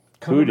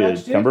 Who did?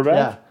 Cumberbatch?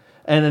 Yeah,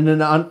 and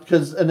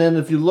then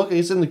if you look,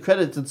 it's in the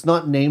credits. It's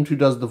not named who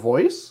does the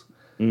voice,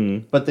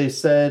 but they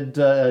said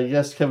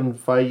yes, Kevin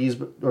Feige's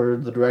or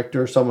the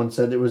director or someone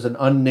said it was an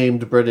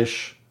unnamed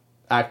British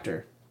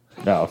actor.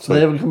 No, So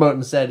they haven't come out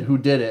and said who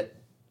did it.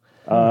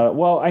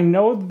 well, I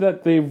know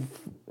that they've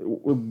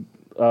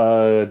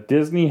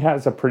Disney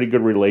has a pretty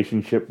good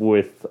relationship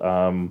with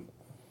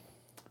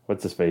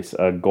what's his face,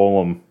 Andy Andy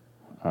Golem.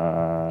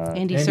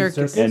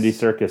 Serkis. Andy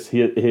Serkis,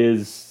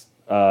 his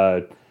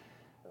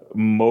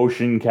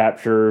motion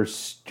capture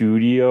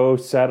studio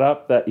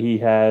setup that he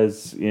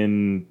has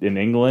in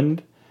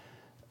England,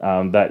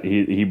 that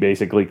he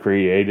basically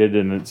created,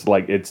 and it's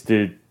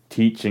to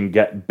teach and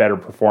get better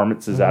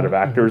performances out of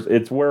actors.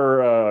 It's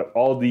where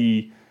all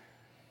the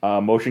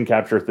motion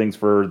capture things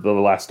for the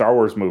last Star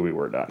Wars movie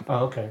were done.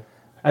 Oh, okay.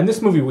 And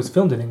this movie was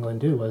filmed in England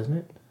too, wasn't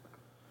it?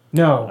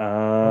 No.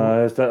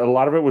 A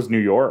lot of it was New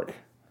York,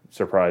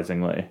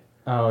 surprisingly.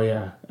 Oh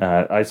yeah.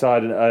 I saw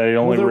it. I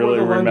only there were really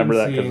the remember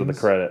that London because of the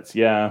scenes. credits.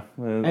 Yeah,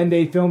 And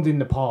they filmed in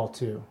Nepal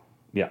too.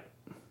 yeah,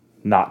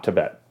 not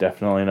Tibet.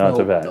 Definitely not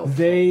Tibet.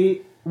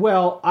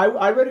 No.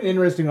 I read an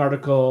interesting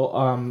article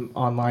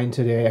online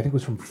today. I think it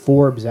was from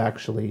Forbes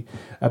actually,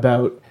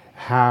 about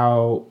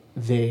how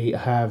they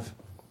have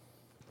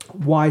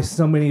why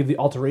so many of the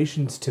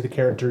alterations to the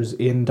characters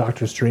in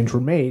Doctor Strange were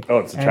made. Oh,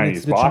 it's the And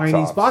Chinese the box Chinese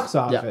office. box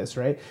office,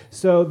 right?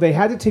 So they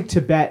had to take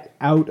Tibet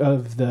out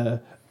of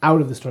the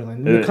storyline.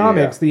 In the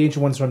comics, the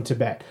Ancient One's from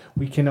Tibet.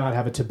 We cannot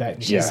have a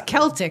Tibetan. Yeah. She's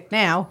Celtic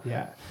now.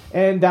 Yeah.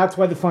 And that's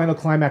why the final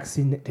climax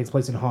scene takes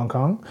place in Hong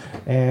Kong.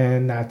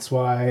 And that's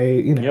why,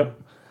 Yep.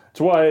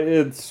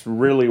 It's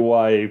really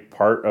why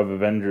part of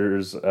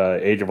Avengers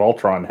Age of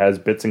Ultron has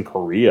bits in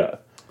Korea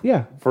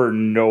Yeah. for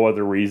no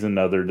other reason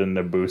other than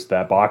to boost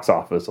that box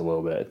office a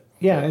little bit.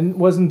 Yeah, and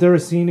wasn't there a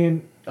scene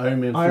in Iron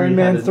Man 3 Iron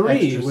Man had an 3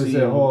 extra was scene,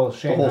 the whole the whole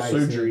Shanghai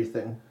surgery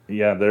thing.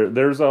 Yeah,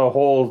 there's a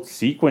whole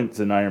sequence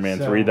in Iron Man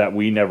 3 that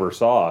we never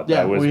saw. Yeah,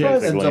 That was we had-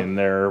 basically in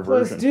their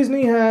Plus, version.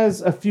 Disney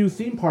has a few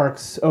theme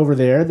parks over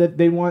there that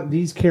they want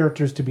these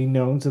characters to be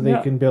known so they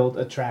Yeah. can build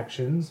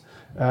attractions.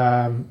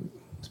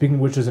 Speaking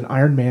of which, there's an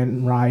Iron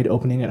Man ride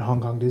opening at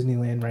Hong Kong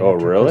Disneyland right Oh,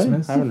 after really?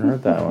 Christmas. I haven't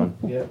heard that one.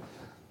 Yeah.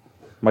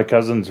 My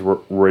cousin's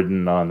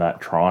ridden on that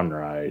Tron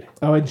ride.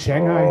 Oh, in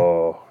Shanghai.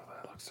 Oh,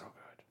 that looks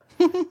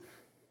so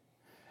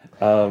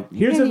good.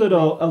 Here's a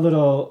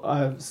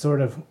little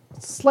sort of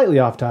slightly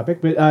off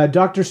topic, but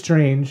Doctor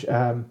Strange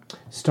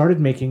started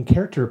making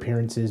character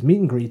appearances, meet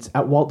and greets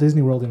at Walt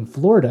Disney World in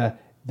Florida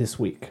this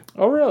week.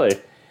 Oh, really?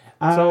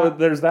 So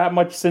there's that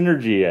much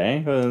synergy,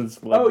 eh?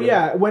 It's like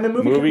Yeah, when a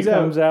movie,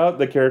 comes out,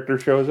 the character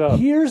shows up.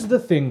 Here's the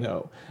thing,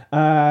 though.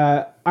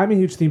 I'm a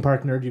huge theme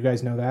park nerd. You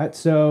guys know that.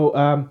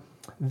 So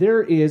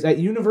there is, at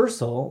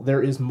Universal,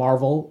 there is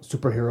Marvel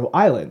Superhero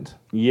Island.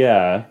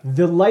 Yeah.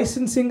 The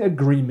licensing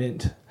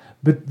agreement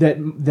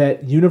that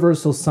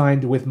Universal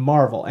signed with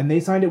Marvel, and they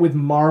signed it with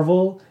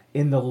Marvel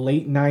in the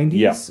late 90s,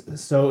 Yeah.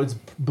 so it's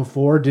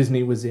before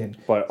Disney was in.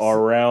 But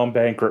around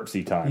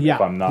bankruptcy time, Yeah,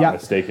 if I'm not yeah.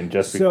 mistaken,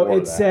 just So before it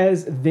that.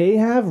 says they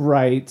have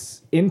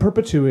rights in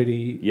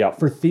perpetuity Yep.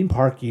 for theme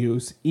park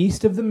use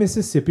east of the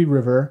Mississippi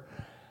River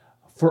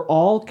for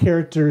all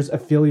characters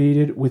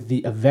affiliated with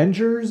the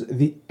Avengers,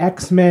 the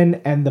X-Men,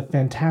 and the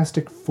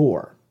Fantastic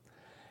Four.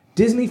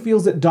 Disney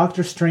feels that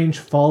Doctor Strange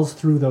falls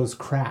through those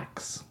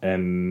cracks.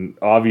 And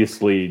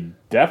obviously,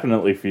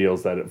 definitely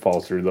feels that it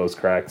falls through those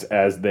cracks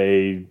as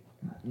they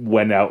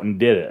went out and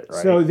did it,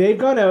 right? So they've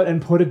gone out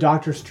and put a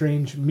Doctor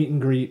Strange meet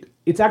and greet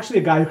it's actually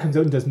a guy who comes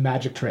out and does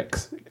magic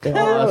tricks.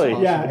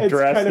 Really? Yeah, it's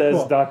Dressed kinda as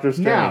cool. Doctor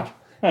Strange.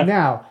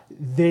 Now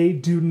they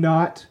do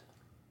not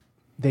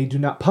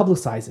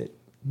publicize it.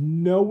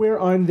 Nowhere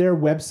on their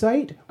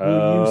website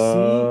will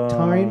you see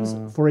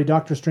times for a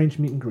Doctor Strange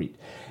meet and greet.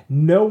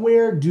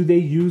 Nowhere do they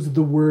use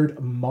the word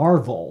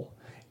Marvel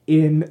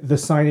in the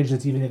signage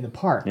that's even in the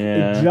park.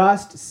 Yeah. It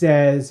just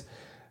says,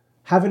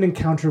 have an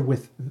encounter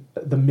with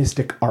the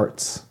mystic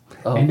arts.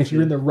 And if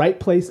you're in the right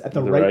place at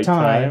the right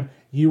time,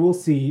 you will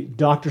see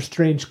Doctor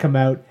Strange come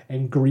out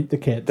and greet the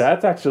kids.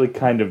 That's actually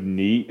kind of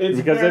neat It's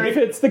because very- it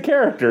fits the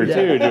character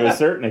too to a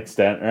certain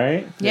extent,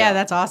 right? Yeah,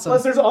 that's awesome.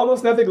 Plus, there's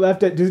almost nothing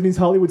left at Disney's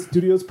Hollywood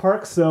Studios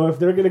park. So if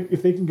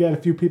they can get a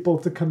few people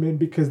to come in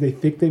because they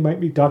think they might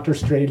be Doctor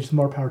Strange,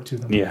 more power to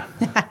them. Yeah.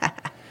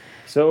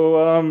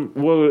 So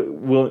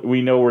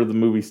we know where the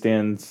movie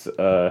stands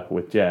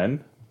with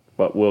Jen,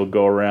 but we'll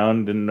go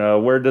around and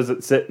where does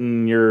it sit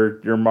in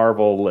your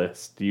Marvel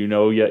list? Do you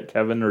know yet,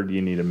 Kevin, or do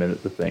you need a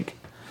minute to think?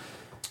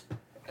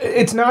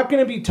 It's not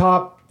going to be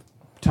top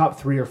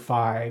 3 or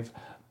 5,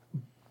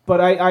 but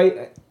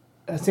I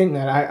think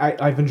that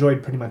I've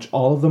enjoyed pretty much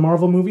all of the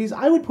Marvel movies.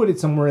 I would put it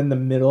somewhere in the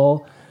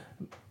middle,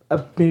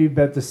 maybe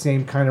about the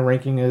same kind of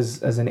ranking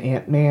as an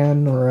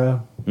Ant-Man or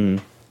a.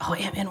 Oh,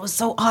 Ant-Man was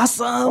so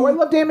awesome. Oh, I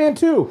loved Ant-Man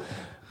too,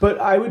 but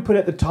I would put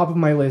at the top of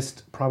my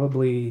list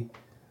probably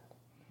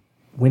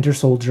Winter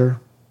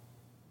Soldier,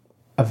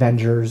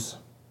 Avengers,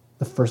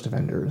 the first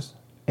Avengers,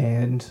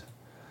 and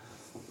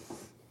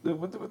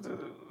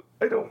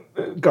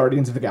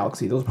Guardians of the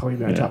Galaxy. Those would probably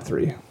be my top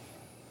 3.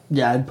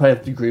 Yeah, I'd probably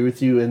have to agree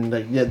with you, and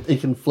it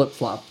can flip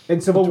flop.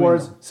 And Civil between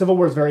War's them. Civil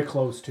War's very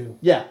close too.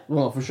 Yeah,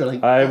 well, for sure.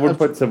 Like, I would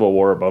put Civil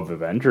War above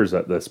Avengers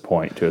at this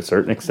point to a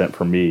certain extent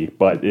for me,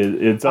 but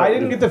it's. I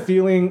didn't get the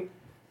feeling.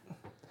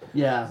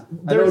 Yeah,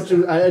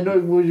 I know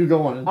where you're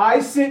going. I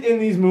sit in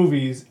these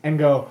movies and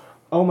go,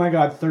 "Oh my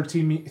god,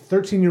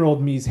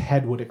 13-year-old me's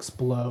head would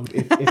explode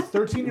if Very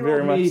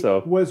 13-year-old much me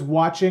so. was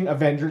watching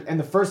Avengers." And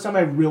the first time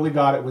I really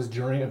got it was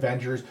during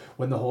Avengers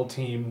when the whole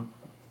team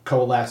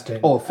coalesced. And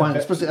Oh, fine.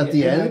 Especially at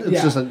the end,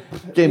 it's just a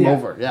game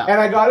over. Yeah. And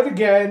I got it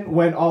again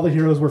when all the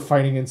heroes were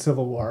fighting in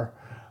Civil War.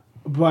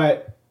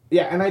 But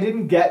yeah, and I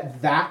didn't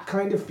get that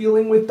kind of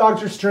feeling with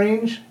Doctor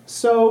Strange.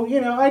 So,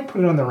 I'd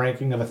put it on the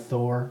ranking of a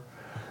Thor.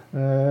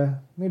 Maybe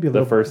a the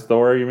little first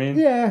Thor, you mean?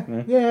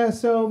 Yeah.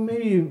 So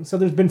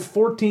there's been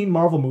 14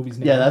 Marvel movies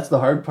now. Yeah, that's the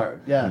hard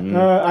part. Yeah.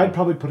 I'd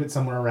probably put it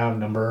somewhere around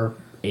number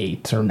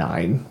 8 or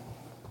 9.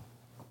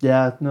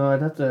 Yeah, no,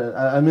 I'd have to.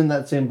 I'm in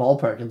that same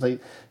ballpark. It's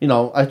like,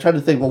 I try to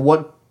think, well,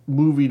 what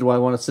movie do I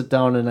want to sit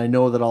down and I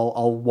know that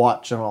I'll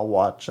watch and I'll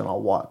watch and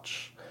I'll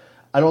watch.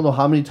 I don't know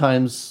how many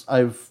times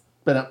I've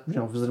been,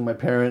 visiting my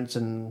parents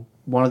and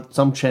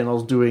some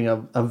channels doing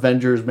a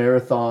Avengers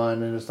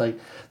marathon, and it's like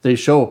they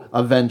show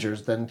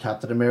Avengers, then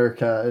Captain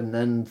America, and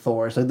then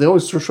Thor. It's like they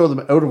always show them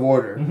out of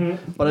order,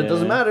 but it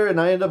doesn't matter,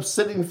 and I end up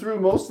sitting through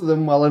most of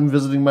them while I'm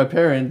visiting my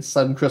parents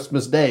on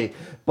Christmas Day.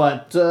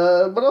 But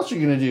what else are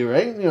you gonna do,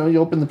 right? You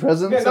open the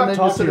presents Yeah, not and then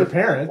talk you to sit your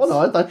there- parents. Well,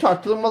 no, I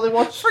talk to them while they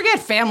watch. Forget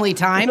family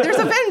time. There's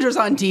Avengers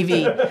on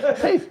TV.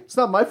 Hey, it's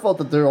not my fault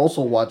that they're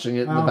also watching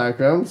it in the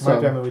background. My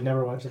So family would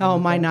never watch it. Oh,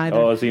 mine neither.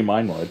 Oh, see,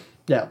 mine would.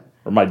 yeah.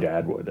 Or my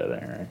dad would, I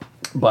think, right?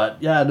 But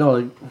yeah,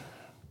 no,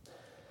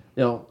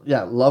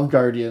 love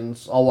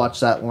Guardians. I'll watch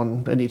that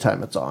one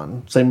anytime it's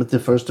on. Same with the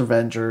first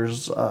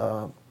Avengers.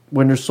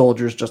 Winter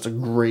Soldier is just a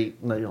great,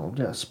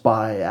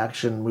 spy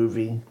action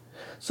movie.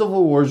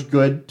 Civil War's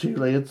good too.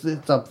 Like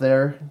it's up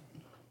there.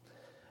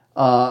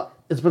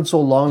 It's been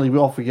so long, like we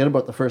all forget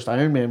about the first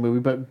Iron Man movie,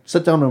 but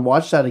sit down and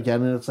watch that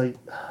again, and it's like,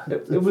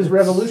 It was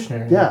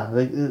revolutionary.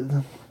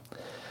 yeah,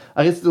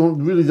 I guess the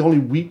only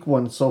weak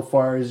one so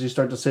far is you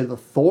start to say the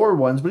Thor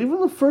ones, but even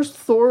the first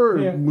Thor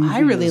movie I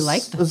really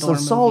like the is Thor a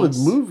solid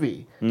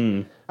movies.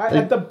 movie.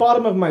 At the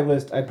bottom of my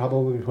list, I'd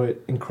probably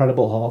put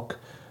Incredible Hulk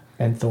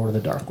and Thor: The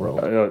Dark World.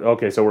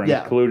 Okay, so we're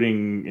Yeah.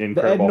 including The Ed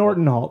Incredible.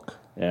 Norton Hulk.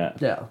 Yeah.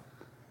 Yeah.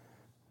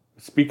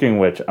 Speaking of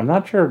which, I'm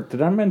not sure.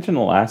 Did I mention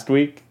last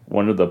week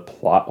one of the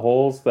plot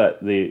holes that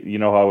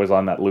how I was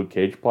on that Luke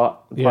Cage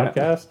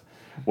podcast?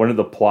 One of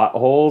the plot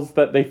holes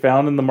that they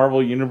found in the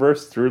Marvel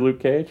Universe through Luke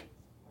Cage?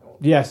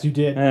 Yes, you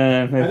did.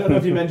 I don't know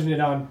if you mentioned it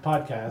on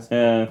podcast.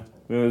 Yeah.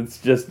 It's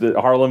just that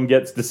Harlem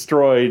gets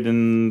destroyed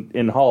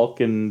in Hulk,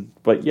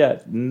 but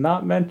yet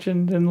not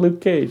mentioned in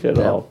Luke Cage at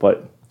all.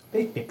 But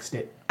They fixed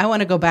it. I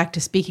want to go back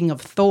to speaking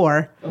of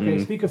Thor.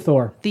 Okay, speak of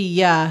Thor.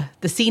 The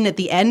scene at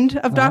the end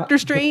of Doctor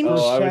Strange. I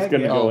was going to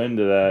Shaggy. go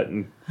into that.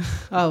 And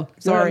Oh,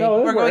 sorry. no,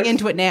 it We're going works.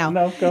 into it now.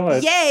 No, go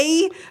ahead.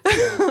 Yay! I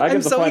get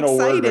I'm the so final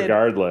word excited.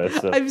 regardless.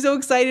 So. I'm so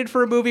excited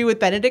for a movie with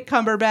Benedict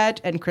Cumberbatch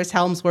and Chris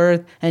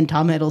Helmsworth and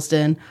Tom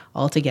Hiddleston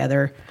all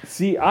together.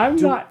 See, I'm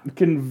not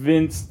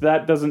convinced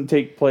that doesn't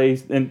take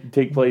place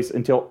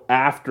until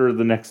after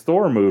the next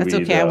Thor movie. That's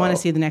okay. I want to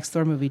see the next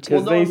Thor movie too.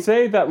 because they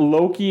say that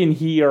Loki and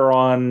he are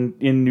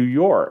in New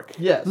York.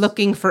 Yes.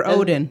 Looking for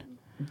Odin.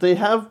 they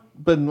have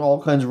been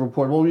all kinds of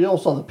reports. Well, we all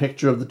saw the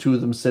picture of the two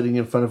of them sitting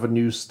in front of a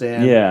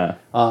newsstand,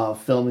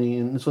 filming,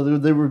 and so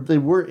they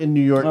were in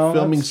New York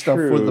filming that's stuff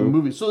for the true.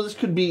 movie. So this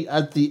could be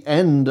at the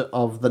end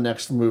of the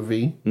next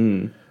movie,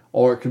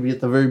 or it could be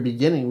at the very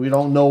beginning. We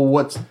don't know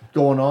what's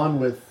going on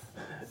with.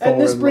 Thor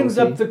And this brings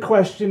Loki. up the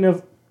question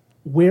of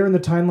where in the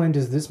timeline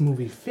does this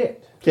movie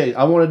fit? Okay,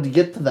 I wanted to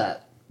get to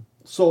that.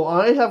 So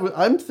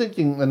I'm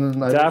thinking, and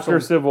It's after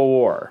Civil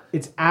War.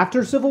 It's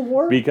after Civil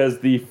War? Because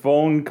the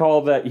phone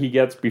call that he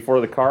gets before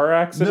the car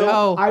accident.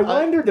 No. I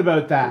wondered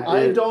about that.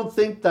 I don't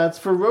think that's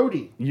for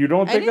Rhodey. You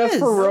don't think It that's is.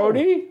 for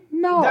Rhodey?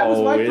 No, That was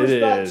my first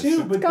it thought is. too,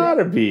 It's but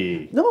gotta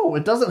be. No,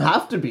 it doesn't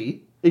have to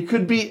be. It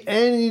could be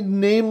any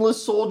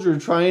nameless soldier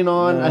trying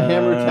on a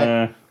hammer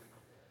tech.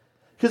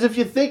 Because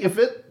if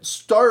it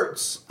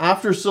starts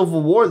after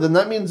Civil War, then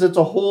that means it's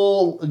a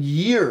whole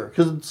year.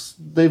 Because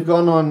they've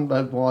gone on.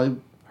 Well, I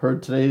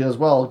heard today as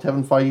well.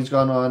 Kevin Feige's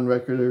gone on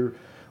record,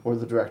 or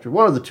the director,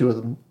 one of the two of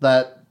them,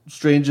 that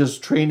Strange's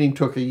training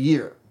took a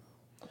year.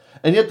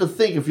 And yet to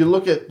think, if you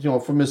look at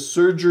from his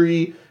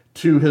surgery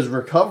to his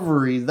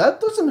recovery, that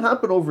doesn't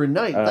happen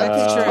overnight. That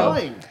takes True.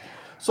 time.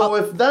 So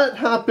if that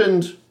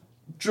happened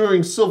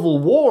during Civil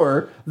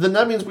War, then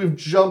that means we've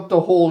jumped a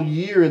whole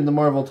year in the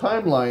Marvel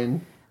timeline.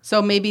 So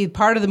maybe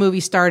part of the movie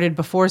started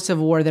before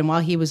Civil War. Then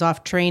while he was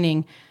off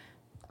training,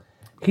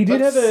 He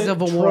did have a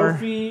Civil War.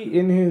 trophy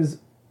in his.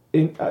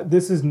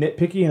 This is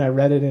nitpicky, and I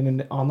read it in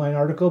an online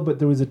article. But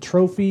there was a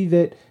trophy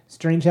that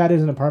Strange had in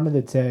his apartment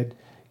that said,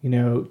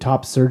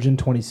 top surgeon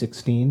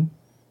 2016.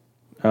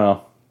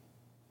 Oh.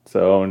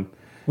 So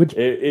Which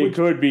it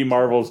could be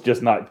Marvel's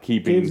just not Gives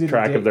keeping it a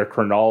track date. of their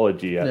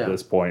chronology at Yeah.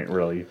 this point,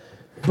 really.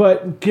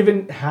 But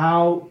given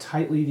how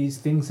tightly these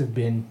things have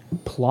been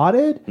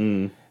plotted,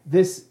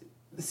 this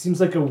seems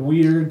like a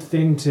weird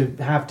thing to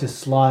have to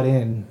slot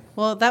in.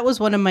 well, that was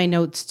one of my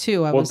notes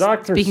too. I was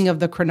speaking of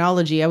the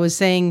chronology. I was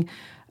saying,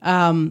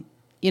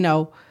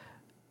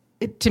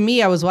 to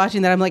me, I was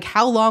watching that. I'm like,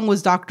 how long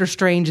was Doctor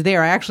Strange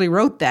there? I actually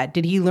wrote that.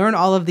 Did he learn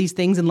all of these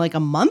things in like a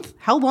month?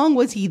 How long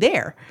was he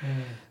there?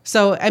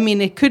 So, I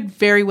mean, it could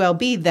very well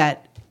be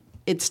that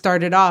it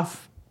started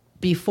off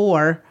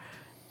before,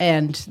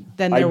 and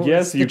then there I was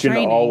guess the you can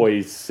training.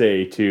 always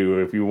say, too,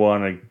 if you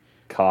want to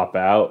cop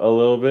out a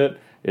little bit,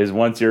 is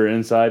once you're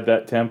inside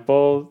that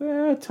temple,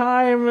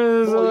 time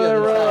is Well, yeah, a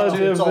it's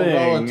relative all thing.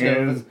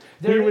 relative. And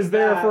There he is was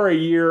there that. for a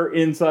year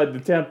inside the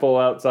temple.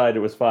 Outside, it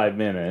was 5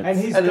 minutes. And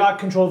he's got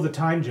control of the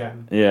time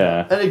gem.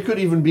 yeah. And it could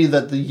even be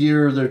that the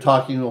year they're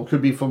talking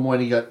could be from when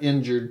he got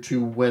injured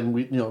to when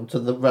to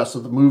the rest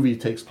of the movie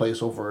takes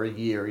place over a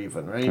year,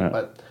 even, right? Yeah.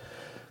 But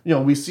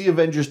we see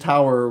Avengers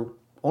Tower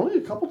only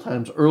a couple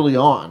times early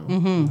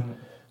on,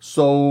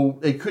 so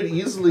it could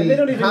easily And they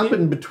don't even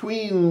happen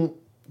between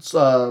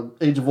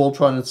Age of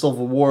Ultron and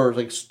Civil War,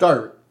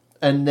 start,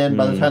 and then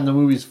by the time the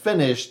movie's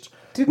finished,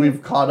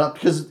 we've caught up.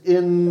 Because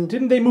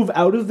Didn't they move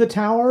out of the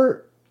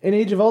tower in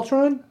Age of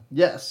Ultron?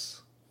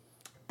 yes.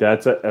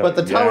 That's But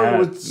the tower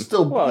would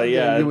still be Well, there,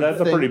 yeah, you would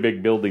that's a think. pretty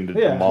big building to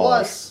Yeah. demolish.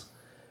 Plus,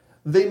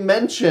 they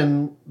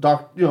mention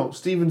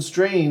Stephen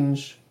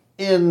Strange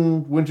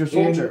in Winter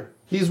Soldier.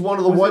 He's one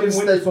of the Was it ones in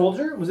Winter that.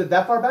 Soldier? Was it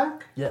that far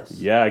back? Yes.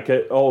 Yeah,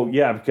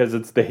 because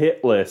it's the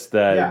hit list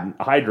that Yeah.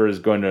 Hydra is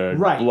going to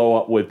Right. blow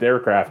up with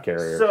aircraft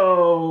carriers.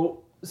 So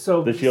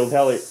The Shield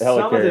some of this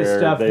helicarrier,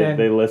 stuff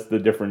they list the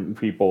different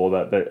people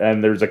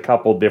and there's a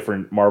couple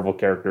different Marvel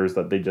characters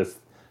that they just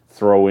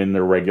throw in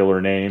their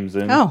regular names.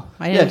 And Oh,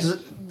 I Yeah, didn't. because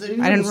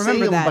they I didn't say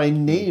remember him that. by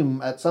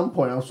name at some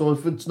point. So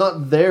if it's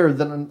not there,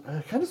 then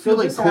I kind of feel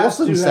like this has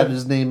Coulson to said have-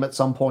 his name at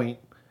some point.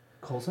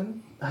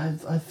 Colson? I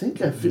think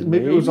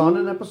maybe it was on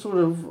an episode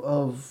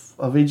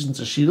of Agents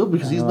of S.H.I.E.L.D.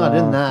 because he's not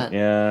in that.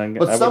 Yeah, I would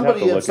But have somebody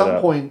to look at it some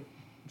up. point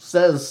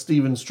says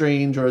Stephen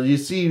Strange, or you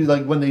see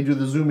when they do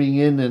the zooming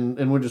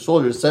in Winter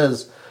Soldier, it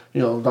says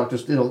Doctor.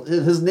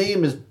 His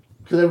name is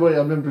because everybody. I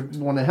remember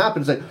when it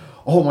happened, it's like,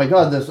 oh my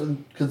god, this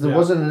because there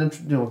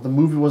wasn't the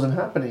movie wasn't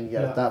happening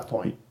yet at that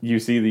point. You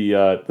see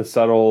the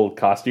subtle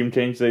costume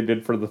change they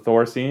did for the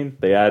Thor scene.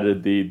 They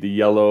added the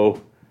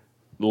yellow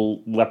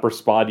leopard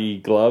spotty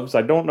gloves.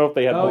 I don't know if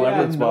they had the Oh, yeah, I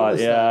leopard didn't spot.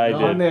 notice Yeah, that.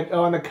 I No. did.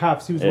 On the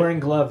cuffs. He was wearing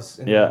gloves.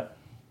 Yeah,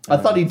 I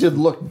thought he did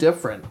look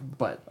different,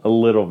 but a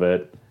little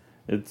bit.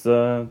 It's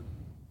So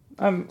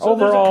overall,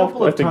 there's a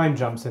couple I of think- time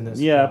jumps in this.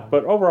 Yeah, film.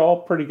 but overall,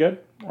 pretty good.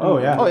 Oh,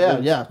 yeah. oh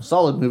yeah,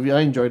 solid movie.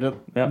 I enjoyed it.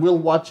 Yeah. We'll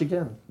watch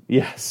again.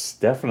 Yes,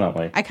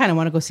 definitely. I kind of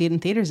want to go see it in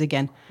theaters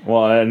again.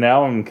 Well,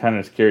 now I'm kind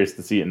of curious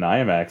to see it in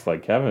IMAX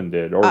like Kevin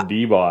did, or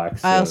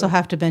D-Box. I also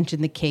have to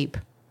mention the cape.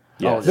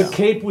 Yes. The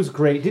cape was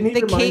great. Didn't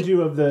he The remind cape,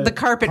 you of the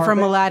carpet from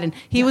Aladdin.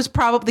 He was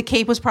the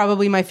cape was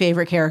probably my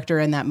favorite character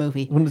in that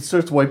movie. When it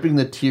starts wiping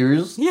the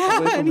tears, Yeah,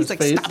 away from and he's his like,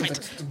 face, "Stop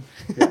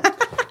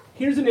it's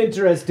Here's an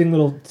interesting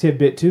little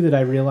tidbit too that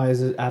I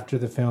realized after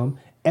the film.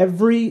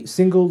 Every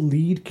single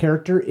lead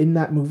character in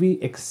that movie,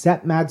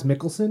 except Mads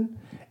Mikkelsen,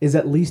 is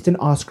at least an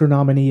Oscar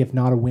nominee, if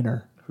not a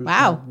winner.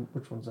 Wow,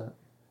 Which one's that?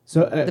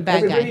 So The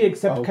bad guy. everybody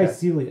except Okay.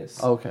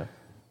 Caecilius. Okay.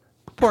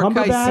 poor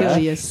Cumberbatch,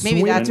 Caecilius.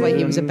 Maybe that's why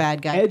he was a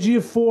bad guy.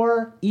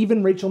 Ejiofor,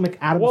 even Rachel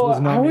McAdams Well, was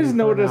I nominated was for an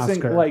noticing,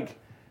 Oscar. like,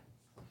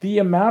 the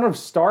amount of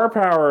star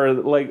power,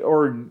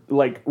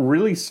 like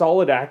really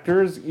solid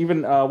actors,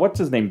 even what's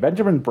his name,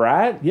 Benjamin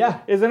Bratt,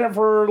 is in it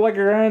for like a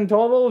grand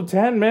total of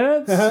 10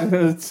 minutes.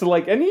 It's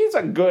like, and he's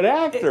a good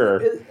actor.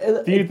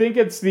 Do you think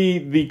it's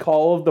the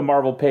call of the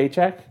Marvel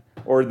paycheck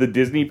or the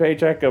Disney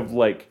paycheck of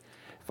like,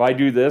 if I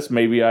do this,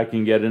 maybe I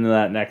can get into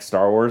that next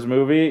Star Wars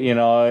movie? You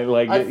know,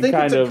 like I think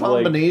kind it's a of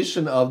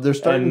combination of they're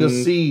starting to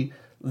see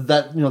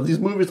that these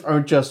movies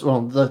aren't just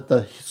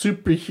the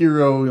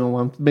superhero,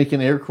 I'm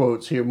making air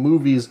quotes here,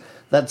 movies.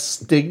 That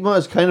stigma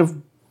is kind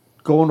of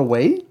going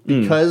away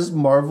because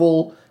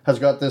Marvel has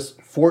got this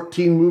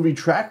 14 movie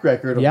track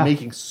record of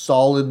making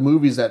solid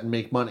movies that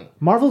make money.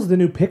 Marvel's the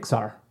new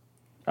Pixar.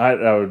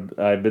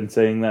 I've been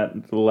saying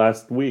that the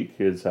last week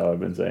is how I've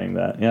been saying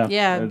that.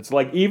 Yeah. It's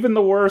like even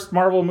the worst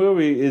Marvel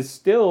movie is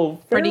still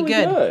fairly Pretty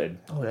good.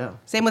 Oh yeah.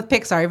 Same with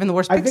Pixar. Even the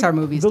worst I think Pixar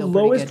movie is the still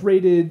pretty lowest good.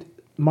 rated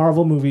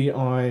Marvel movie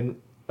on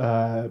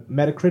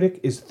Metacritic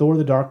is Thor: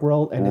 The Dark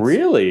World, and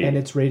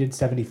it's rated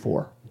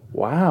 74.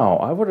 Wow,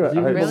 I would have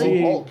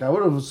Really? Hulk. I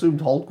would have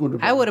assumed Hulk would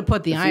have. I would have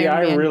put the Iron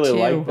I Man really 2.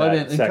 like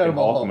that second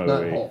Incredible Hulk Hulk,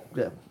 not movie. Hulk.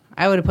 Yeah.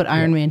 I would have put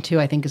Iron Man 2,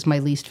 I think, is my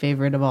least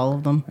favorite of all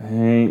of them.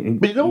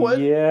 But you know what?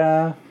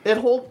 Yeah.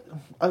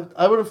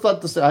 I would have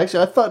thought the same.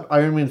 Actually, I thought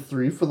Iron Man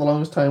 3 for the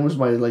longest time was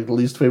my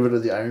least favorite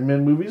of the Iron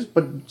Man movies.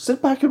 But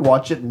sit back and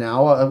watch it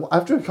now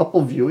after a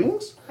couple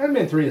viewings. Iron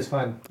Man 3 is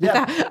fun.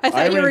 Yeah. I thought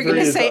Iron you were Man going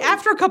 3 to is say a-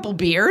 after a couple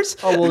beers.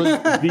 Oh well.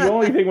 The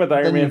only thing with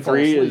Iron Then you Man fall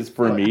 3 asleep. is,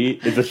 for me,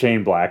 it's a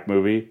Shane Black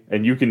movie.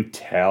 And you can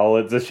tell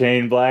it's a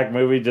Shane Black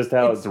movie just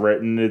how it's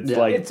written. It's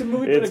like It's a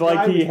movie it's about a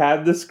like guy he with-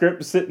 had the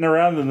script sitting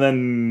around and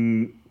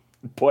then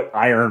put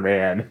Iron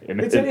Man in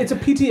It's it. a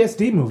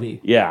PTSD movie.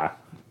 Yeah.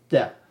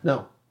 Yeah.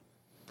 No.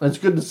 It's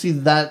good to see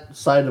that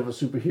side of a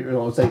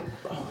superhero. It's like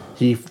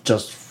he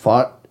just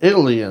fought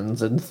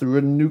aliens and threw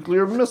a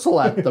nuclear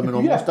missile at them and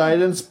almost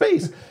died in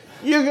space.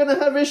 You're gonna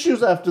have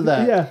issues after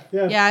that.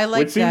 Yeah, I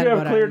like Which seemed that to have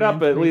about cleared Iron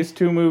up Man at 3. least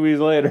 2 movies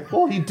later.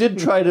 Well, he did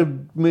try to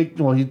make.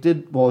 Well, he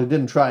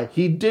didn't try.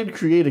 He did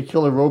create a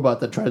killer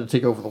robot that tried to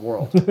take over the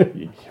world.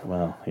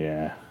 Well,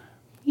 yeah.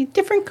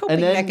 Different coping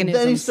And then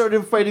mechanisms. he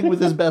started fighting with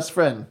his best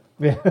friend.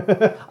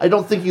 I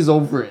don't think he's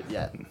over it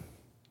yet.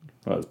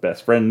 Well, his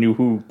best friend knew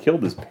who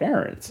killed his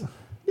parents.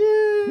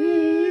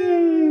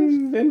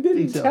 And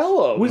didn't Details.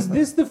 tell him. Was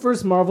this the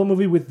first Marvel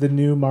movie with the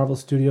new Marvel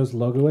Studios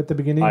logo at the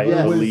beginning? I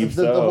Yes, believe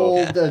the so. whole.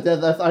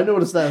 I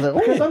noticed that.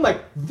 Like, Because I'm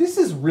like, this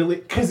is really...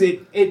 Because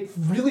it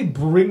really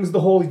brings the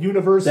whole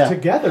universe Yeah.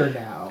 together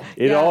now.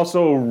 It Yeah.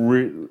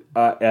 also,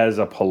 as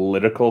a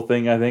political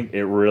thing, I think,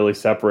 it really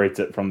separates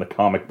it from the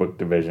comic book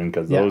division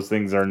because those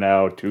things are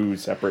now two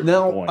separate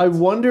now, points. I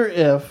wonder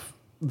if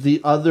the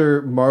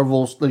other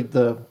Marvels,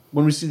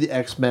 when we see the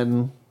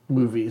X-Men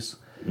movies,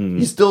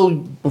 you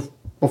still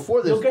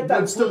before this You'll get that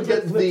would still flip,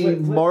 get flip, the flip,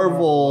 flip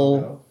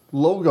Marvel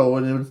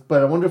logo,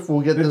 but I wonder if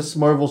we'll get this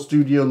Marvel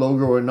Studio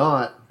logo or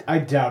not. I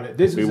doubt it.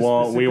 This we is a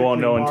won't know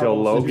specifically until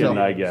Marvel Logan,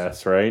 I Studios.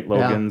 guess, right?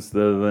 Logan's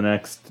the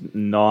next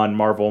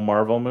non-Marvel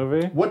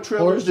movie. What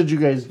trailers did you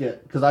guys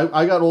get? Because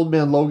I got Old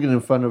Man Logan in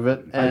front of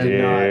it, and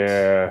did not.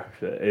 Yeah,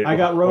 I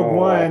got Rogue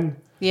One.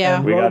 Yeah.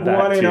 And We got Rogue that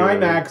One in too.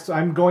 IMAX.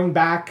 I'm going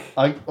back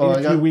I in a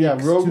few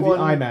weeks Rogue to the One,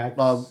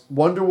 IMAX.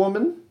 Wonder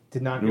Woman,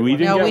 Did not get We one.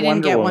 didn't No, get we didn't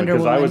Wonder get Woman Wonder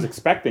because I was Woman.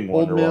 expecting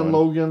Old Wonder Man Woman.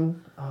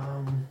 Logan.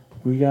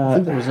 We I got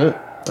think that was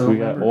it. we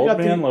got Old got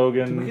the- Man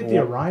Logan. Did we get The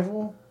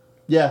Arrival?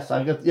 Yes,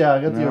 I got the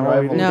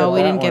Arrival. No, we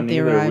that didn't get one The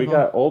either. We Arrival.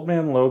 got Old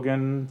Man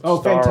Logan. Oh,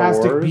 Star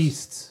Fantastic Wars.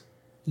 Beasts.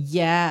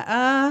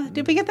 Yeah.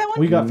 Did we get that one?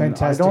 We got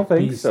Fantastic I don't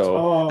think Beasts. so.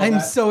 Oh, I'm that-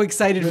 so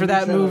excited for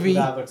that trailer movie.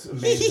 That looks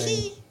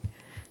amazing.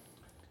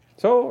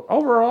 So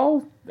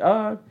overall,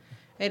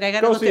 Wait, I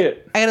gotta Go look see at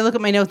it. I gotta look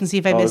at my notes and see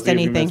if I missed see if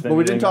you anything. missed But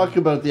we didn't anything. talk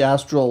about the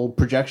astral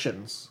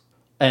projections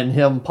and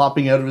him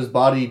popping out of his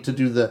body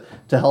to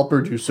help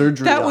her do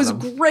surgery. That on was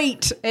him.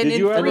 great, and Did in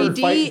you ever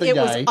 3D, fight the it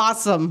was guy?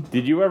 awesome.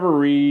 Did you ever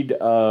read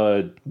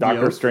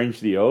Doctor Oath? Strange: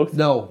 The Oath?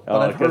 No, but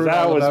I've because heard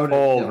that all was about it.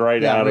 pulled Yeah.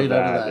 right Yeah, out right of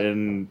out of that, that.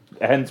 and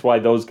hence why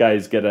those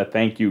guys get a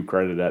thank you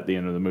credit at the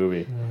end of the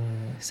movie.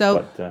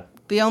 So But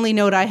the only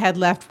note I had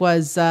left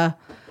was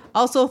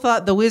also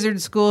thought the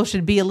wizard school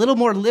should be a little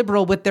more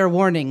liberal with their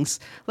warnings.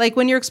 Like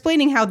when you're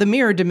explaining how the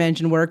mirror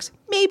dimension works,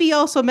 maybe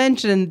also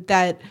mention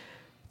that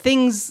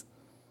things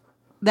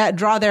that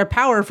draw their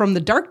power from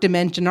the dark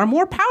dimension are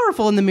more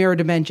powerful in the mirror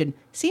dimension.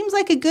 Seems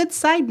like a good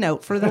side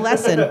note for the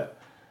lesson.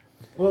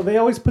 Well, they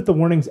always put the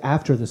warnings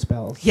after the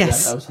spells.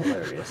 Yes. That was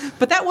hilarious.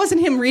 But that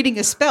wasn't him reading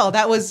a spell.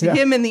 That was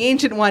him and the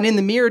Ancient One in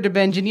the mirror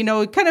dimension. You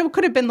know, it kind of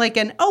could have been like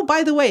oh,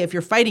 by the way, if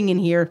you're fighting in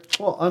here.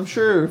 Well, I'm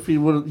sure if he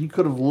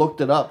could have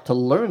looked it up to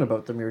learn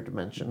about the mirror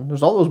dimension.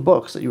 There's all those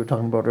books that you were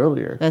talking about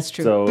earlier. That's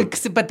true.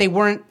 So- but they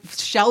weren't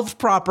shelved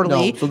properly,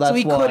 No, so so that's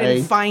he why-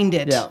 couldn't find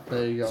it. Yeah,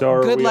 there you go. So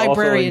are Good we also in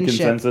librarianship.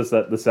 consensus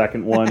that the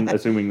second one,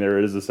 assuming there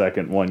is a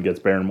second one, gets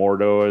Baron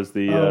Mordo as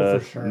the Oh,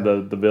 for sure.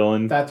 the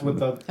villain? That's what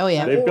the... Oh,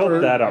 yeah. They Or-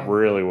 built that up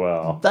really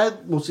well.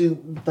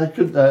 That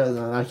could.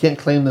 I can't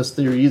claim this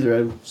theory either.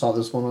 I saw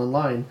this one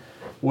online,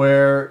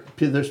 where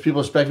there's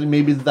people speculating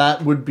maybe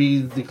that would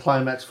be the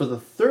climax for the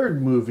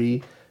third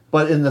movie,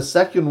 but in the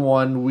second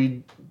one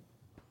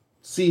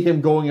see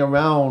him going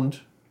around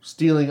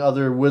stealing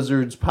other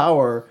wizards'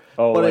 power,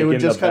 Oh, but like it would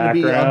in just the kind of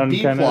be a background, B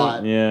kinda?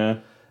 plot Yeah.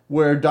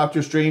 where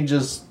Doctor Strange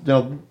is,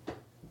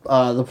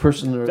 the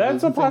person. Or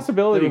That's the a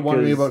possibility, They were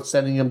wondering 'cause- about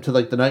sending him to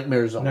like the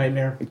Nightmare Zone.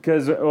 Nightmare.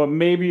 Because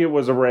maybe it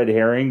was a red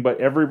herring, but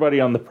everybody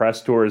on the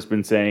press tour has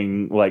been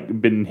saying,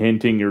 like, been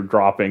hinting or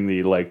dropping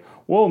the, like,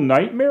 well,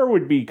 Nightmare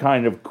would be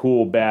kind of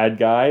cool bad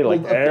guy,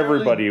 like apparently-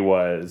 everybody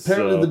was.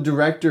 Apparently, so- the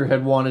director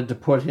had wanted to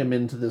put him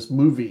into this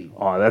movie,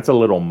 Oh, that's a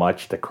little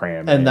much to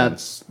cram in. and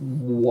that's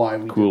why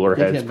we Cooler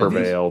didn't get heads him.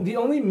 prevail. The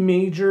only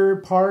major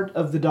part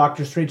of the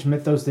Doctor Strange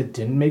mythos that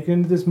didn't make it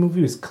into this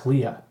movie was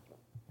Clea.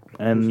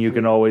 And you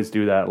can always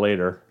do that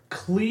later.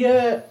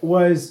 Clea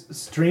was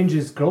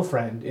Strange's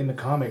girlfriend in the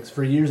comics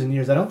for years and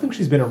years. I don't think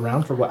she's been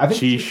around for a while. I think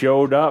She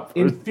showed up,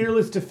 in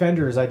Fearless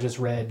Defenders, I just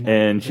read.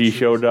 and that she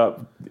showed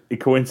up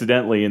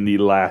coincidentally in the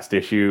last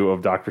issue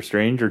of Doctor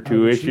Strange, or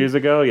two did she? issues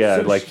ago. Yeah,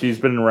 So like she's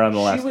been around the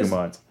she last 2 was-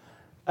 months.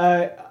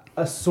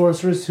 a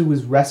sorceress who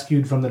was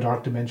rescued from the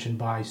Dark Dimension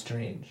by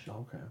Strange.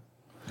 Okay.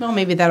 Well,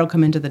 maybe that'll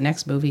come into the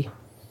next movie.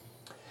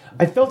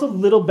 I felt a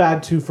little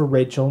bad too for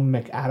Rachel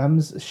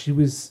McAdams. She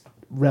was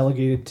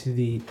relegated to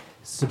the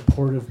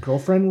supportive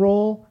girlfriend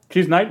role.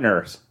 She's night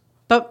nurse.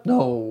 But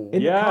No. In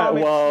the Yeah,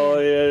 comics,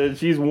 well,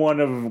 she's one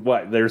of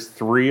what? There's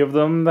 3 of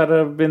them that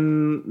have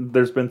been.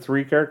 There's been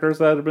 3 characters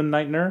that have been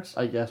night nurse.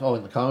 I guess. Oh,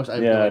 in the comics, I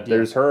have Yeah, no idea.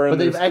 there's her and but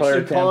they've there's Claire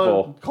actually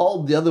Temple.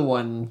 called the other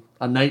one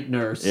a night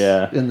nurse.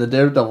 Yeah. In the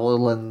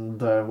Daredevil, and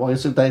well, I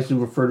guess they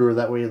actually refer to her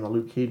that way in the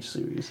Luke Cage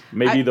series.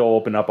 Maybe they'll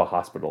open up a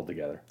hospital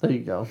together. There you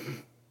go.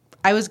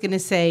 I was going to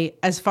say,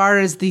 as far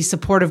as the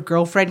supportive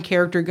girlfriend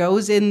character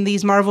goes in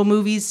these Marvel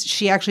movies,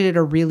 she actually did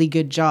a really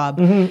good job.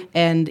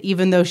 And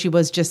even though she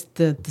was just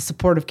the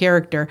supportive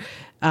character,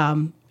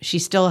 she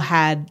still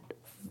had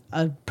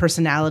a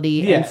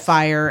personality and Yes.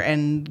 fire.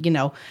 And,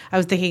 I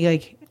was thinking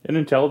like, In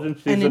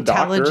intelligence, she's An a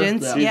doctor.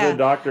 intelligence, She's yeah. a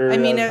doctor. I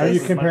mean, as Are you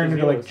much comparing as her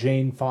to he like is.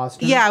 Jane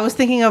Foster? yeah, I was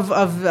thinking of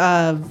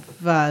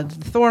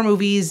Thor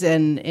movies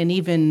and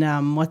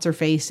even what's her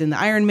face in the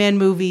Iron Man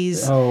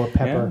movies, Oh,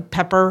 Pepper.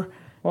 Pepper.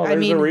 Well, I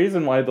there's mean, a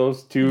reason why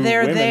those 2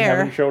 they're women there.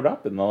 haven't showed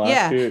up in the last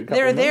yeah, couple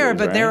they're there, movies,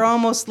 but right? they're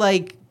almost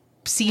like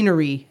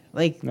scenery.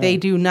 Like they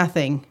do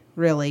nothing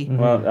really.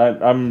 Well,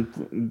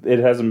 it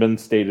hasn't been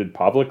stated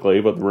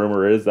publicly, but the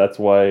rumor is that's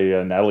why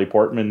Natalie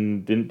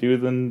Portman didn't do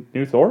the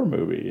new Thor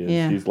movie.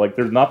 Yeah. She's like,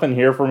 there's nothing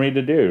here for me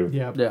to do.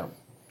 Yeah. Yeah.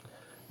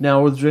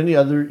 Now, was there any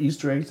other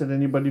Easter eggs that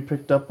anybody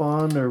picked up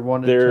on or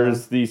wanted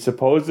There's to... the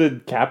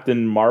supposed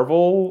Captain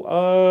Marvel.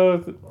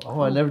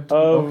 Oh, I never...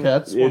 okay,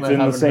 that's one it's I in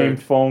the haven't same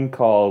heard. phone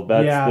call.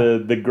 That's Yeah.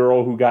 the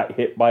girl who got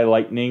hit by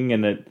lightning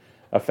and it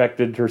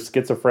affected her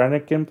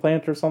schizophrenic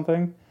implant or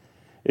something.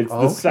 It's the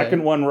Okay.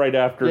 second one right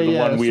after the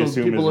one we so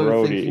assume is people are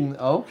Rhodey. thinking,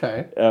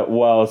 okay.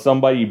 Well,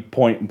 somebody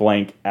point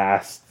blank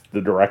asked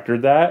the director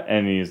that,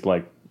 and he's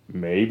like,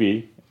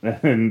 maybe.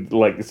 And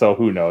like, so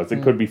who knows?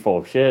 It could be full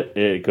of shit.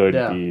 It could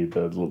Yeah. be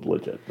the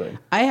legit thing.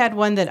 I had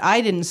one that I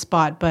didn't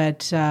spot,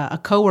 but a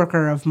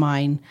coworker of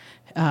mine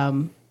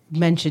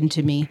mentioned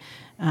to me.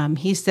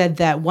 He said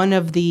that one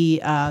of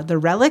the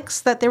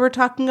relics that they were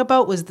talking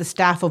about was the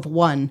Staff of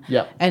One.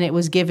 Yeah. And it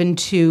was given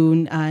to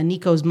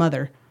Nico's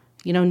mother.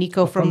 You know,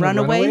 Nico from the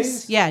Runaways?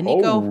 Runaways? Yeah,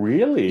 Nico. Oh,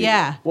 really?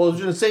 Yeah. Well, I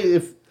was going to say,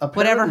 if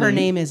Whatever her apparently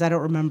name is, I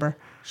don't remember.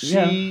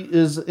 She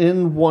is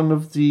in one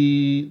of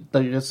the,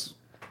 I guess,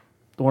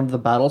 one of the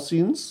battle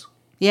scenes.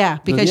 Yeah,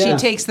 because Yeah.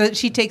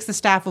 she takes the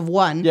Staff of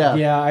One. Yeah.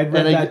 Yeah, I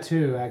read And that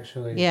too,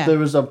 actually. Yeah. There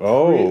was a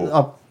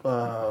Oh. a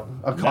Now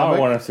I comic.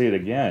 want to see it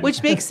again.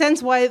 Which makes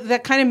sense why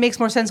that kind of makes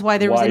more sense why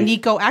there was Why- a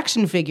Nico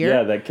action figure.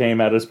 yeah, that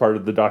came out as part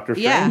of the Doctor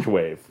Yeah. Strange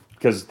wave.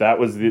 Because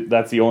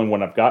that's the only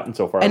one I've gotten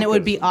so far. And it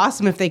would be because-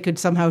 awesome if they could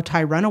somehow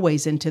tie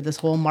Runaways into this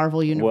whole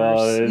Marvel universe.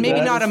 Well, Maybe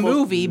that's not a supposed-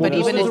 movie, but well,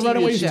 even a There's a TV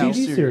Runaways show.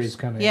 TV series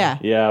coming. Yeah.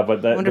 Yeah,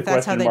 but Wonder the if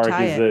that's how question they mark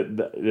tie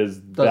is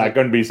Does that it-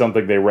 going to be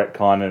something they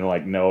retcon and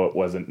like, no, it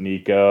wasn't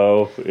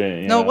Nico?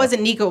 You No, know? it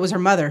wasn't Nico. It was her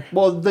mother.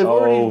 Well, they've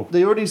Oh.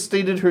 already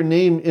stated her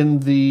name in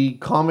the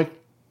comic.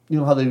 You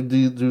know how they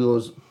do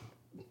those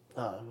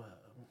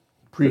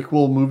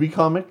prequel movie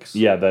comics.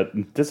 Yeah,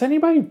 does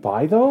anybody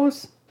buy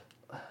those?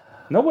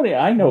 Nobody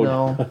I know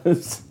No.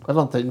 does. I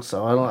don't think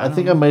so. I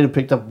think I might have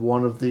picked up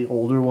one of the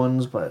older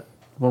ones, but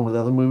one with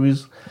other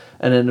movies.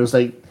 And then there's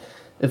like,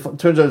 it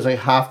turns out it's like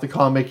half the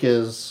comic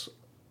is,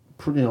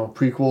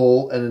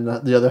 prequel, and then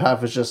the other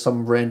half is just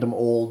some random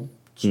old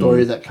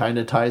story that kind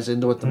of ties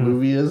into what the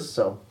movie is.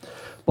 So,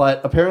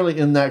 but apparently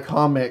in that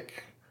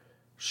comic,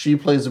 she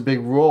plays a big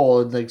role,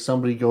 and like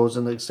somebody goes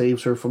and like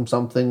saves her from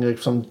something, like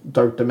some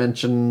dark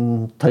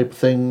dimension type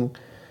thing.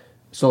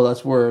 So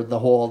that's where the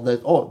whole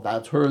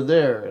that's her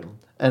there,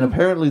 and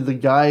apparently the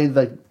guy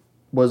that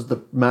was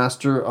the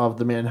master of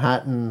the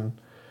Manhattan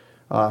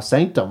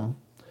Sanctum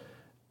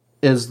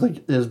is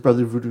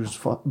Brother Voodoo's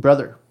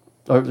brother,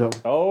 or no,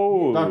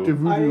 Oh, Doctor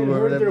Voodoo. I had or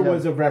heard whatever, there yeah.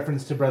 was a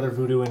reference to Brother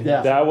Voodoo in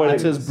Yeah. that would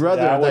It's his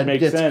brother that would that make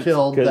gets sense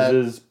killed because that-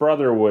 his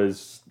brother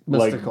was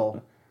mystical.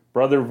 Like,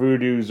 Brother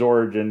Voodoo's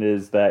origin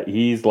is that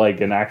he's like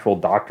an actual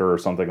doctor or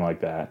something like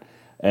that.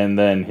 and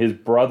then his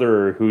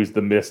brother, who's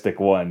the mystic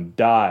one,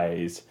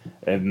 dies,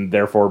 and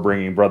therefore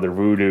bringing Brother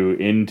Voodoo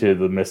into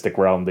the mystic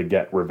realm to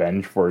get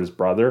revenge for his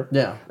brother.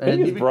 Yeah. I think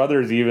And his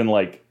brother's even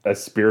like a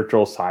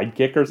spiritual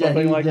sidekick or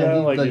something like that.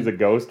 Like he's a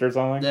ghost or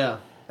something. Yeah.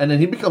 And then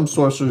he becomes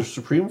Sorcerer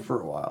Supreme for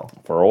a while.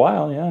 For a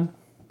while, yeah.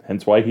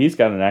 Hence why he's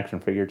got an action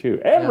figure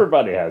too.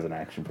 Everybody has an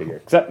action figure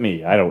except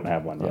me. I don't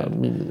have one yet.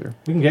 Me neither.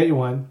 We can get you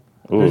one.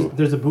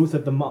 There's a booth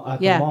at the mall.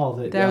 Yeah, the mall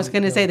that I was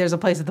going to say there's a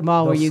place at the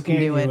mall where you can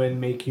do it.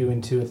 and make you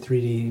into a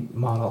 3D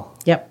model.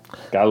 Yep.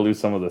 Got to lose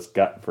some of this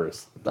gut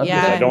first.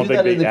 Yeah. I don't do think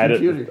that in they the edit.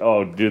 computer.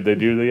 Oh, did they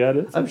do the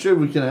edits? I'm sure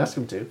we can ask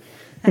him to.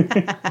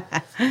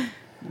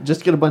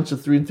 Just get a bunch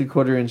of 3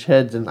 3/4 inch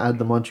heads and add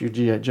them onto your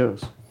GI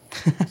Joes.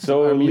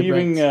 So Army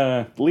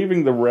of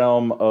leaving the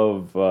realm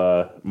of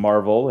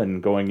Marvel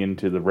and going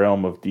into the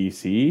realm of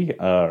DC,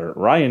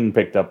 Ryan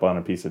picked up on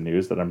a piece of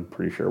news that I'm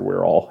pretty sure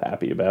we're all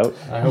happy about.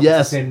 I hope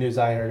Yes. it's the same news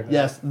I heard about.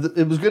 Yes,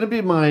 it was going to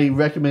be my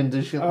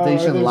recommendation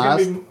there's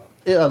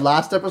gonna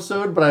last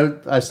episode,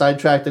 but I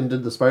sidetracked and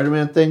did the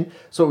Spider-Man thing,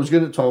 so it was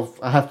going to. So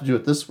I have to do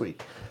it this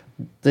week.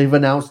 They've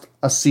announced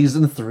a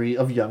season 3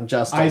 of Young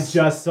Justice. I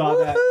just saw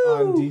that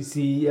on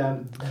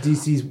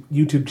DC's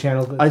YouTube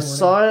channel. I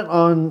saw it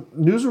on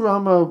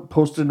Newsarama.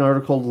 Posted an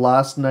article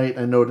last night.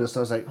 I noticed.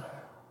 I was like,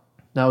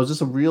 "Now is this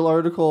a real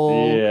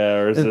article?" Yeah,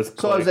 or is And this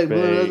so I was like,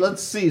 clickbait?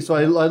 let's see. So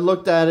I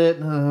looked at it.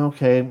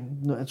 Okay.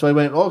 So I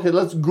went, okay,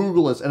 let's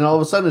Google this. And all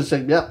of a sudden it's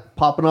like,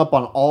 popping up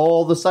on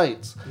all the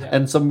sites. Yeah.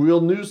 And some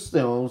real news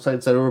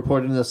sites that are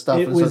reporting this stuff.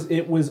 It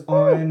was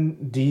on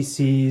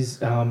DC's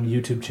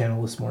YouTube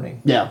channel this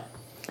morning. Yeah.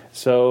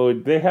 So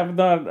they have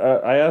not.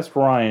 I asked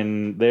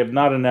Ryan. They have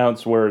not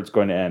announced where it's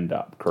going to end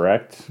up.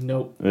 Correct?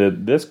 Nope.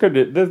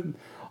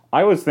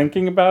 I was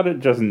thinking about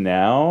it just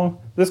now.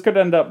 This could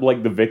end up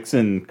like the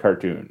Vixen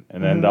cartoon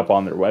and end up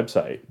on their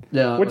website.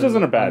 Yeah, which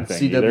isn't a bad on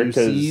thing either,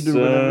 CWC because or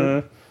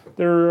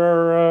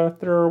whatever.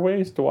 there are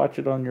ways to watch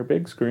it on your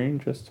big screen.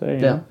 Just saying.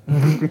 Yeah.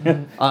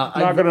 I'm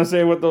not going to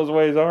say what those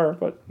ways are,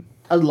 but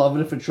I'd love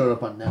it if it showed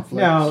up on Netflix.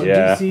 Now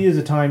Yeah. DC is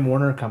a Time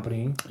Warner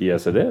company,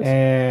 yes, it is.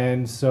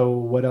 and so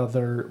what are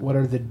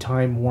the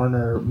Time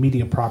Warner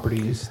media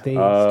properties? They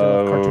still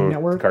have Cartoon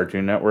Network.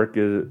 Cartoon Network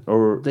is,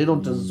 or They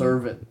don't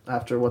deserve it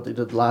after what they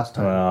did last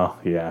time. well,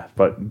 yeah,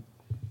 but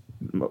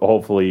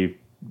hopefully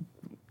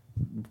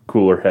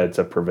cooler heads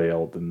have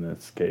prevailed in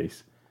this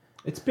case.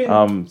 It's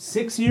been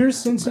 6 years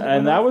since it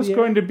And that was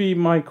going to be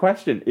my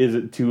question. Is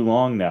it too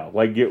long now?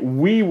 Like,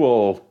 we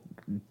will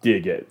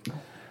dig it.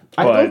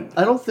 I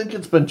don't think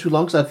it's been too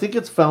long, because I think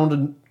it's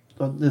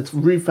it's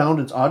refound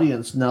its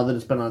audience now that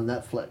it's been on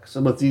Netflix.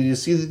 And you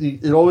see,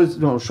 it always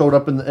showed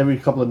up in every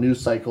couple of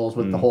news cycles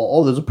with the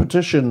whole, there's a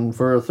petition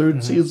for a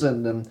 3rd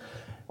season, and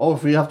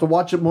if we have to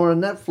watch it more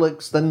on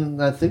Netflix, then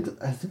I think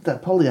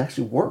that probably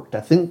actually worked.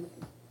 I think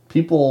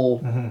people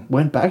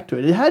went back to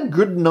it. It had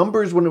good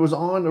numbers when it was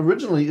on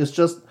originally. It's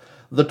just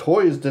the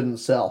toys didn't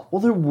sell. Well,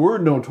 there were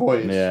no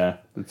toys. Yeah,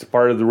 it's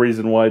part of the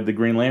reason why the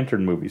Green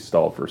Lantern movie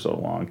stalled for so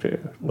long too.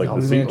 Like the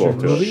Green sequel Lantern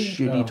to it. movie?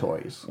 Shitty Oh.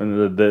 toys.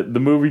 And the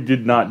movie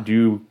did not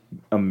do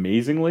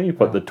amazingly,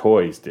 but the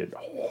toys did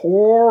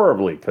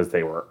horribly because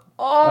they were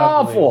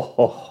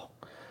awful.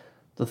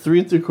 The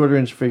 3 3/4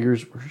 inch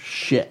figures were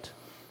shit.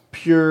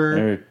 Pure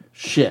They're-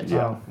 shit.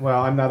 Oh,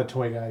 well, I'm not a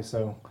toy guy,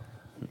 so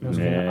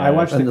Yeah. I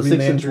watched And the the Green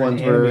 6-inch Lantern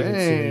ones were.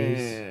 animated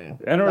series.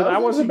 And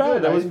that wasn't actually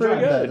bad. That I was pretty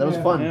enjoyed good. That was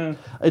Yeah. fun. Yeah.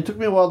 It took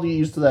me a while to get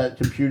used to that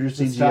computer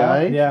CGI.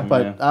 style? Yeah.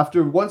 But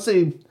once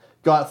they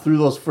got through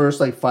those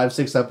first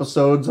 5-6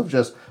 episodes of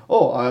just,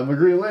 I'm a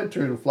Green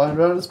Lantern flying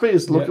around in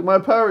space, look Yeah. at my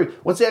power.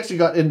 Once they actually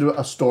got into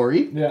a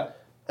story, Yeah.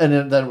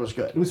 and then it was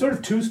good. It was sort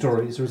of two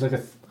stories. There was like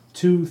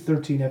two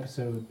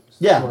 13-episode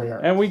Yeah. story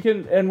arcs.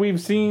 And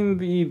we've seen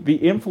the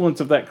influence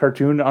of that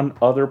cartoon on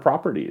other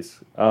properties.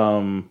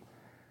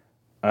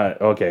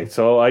 Okay,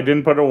 so I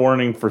didn't put a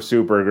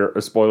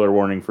spoiler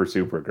warning for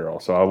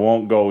Supergirl, so I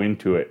won't go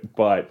into it.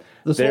 But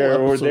This whole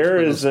episode's there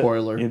been a is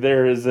spoiler.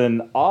 there is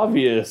an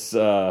obvious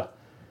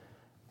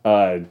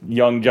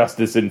Young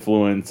Justice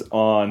influence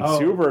on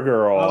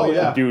Supergirl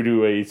yeah. due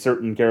to a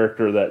certain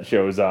character that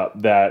shows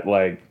up that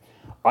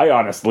I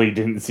honestly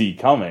didn't see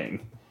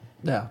coming.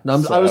 Yeah.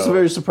 No, I was So-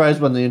 very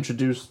surprised when they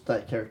introduced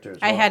that character as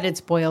well. I had it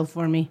spoiled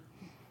for me.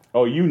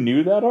 Oh, you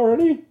knew that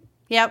already?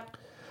 Yep.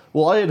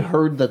 Well, I had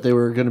heard that they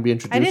were going to be I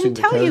introducing didn't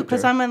the tell you character.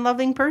 because I'm a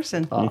loving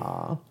person.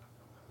 I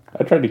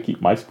tried to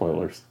keep my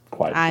spoilers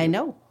quiet. I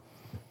know.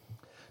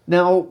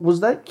 Now, was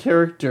that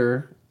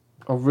character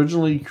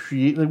originally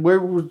created? Where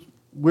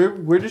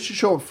did she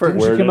show up first?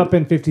 Didn't she Where come did- up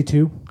in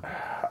 52?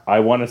 I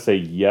want to say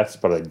yes,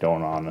 but I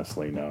don't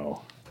honestly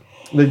know.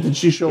 Did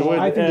she show up?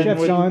 I think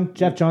And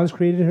Jeff Johns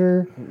created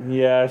her.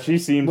 Yeah, she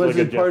seems Was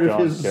like a it part Jeff of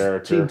Johns his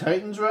character. Teen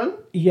Titans run?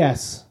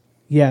 Yes.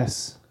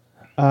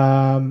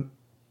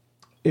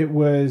 It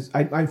was.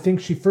 I think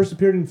she first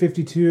appeared in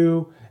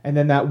 52, and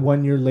then that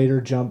 1 year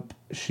later jump,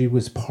 she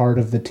was part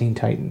of the Teen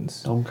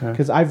Titans. Okay.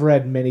 Because I've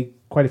read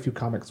quite a few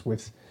comics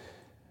with.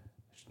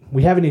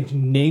 We haven't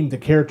even named the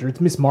character.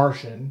 It's Miss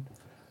Martian.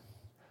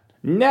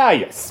 Now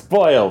you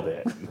spoiled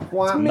it. Miss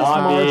Not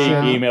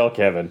Martian. me. Email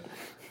Kevin.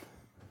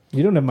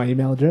 You don't have my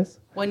email address.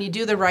 When you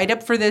do the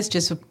write-up for this,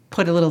 just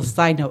put a little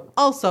side note.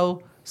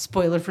 Also,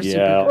 spoiler for Yeah.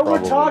 Supergirl. But we're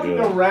Probably talking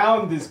good.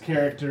 around this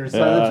character. So,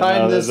 By the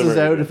time no, this that's a is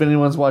very out, good- if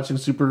anyone's watching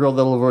Supergirl,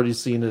 they'll have already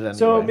seen it anyway.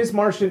 so Miss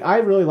Martian, I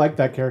really like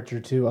that character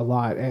too a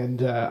lot,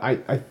 and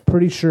I'm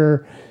pretty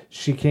sure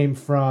she came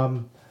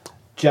from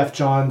Jeff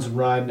Johns'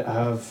 run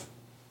of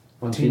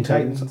on Teen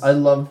Titans. I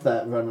loved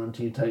that run on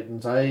Teen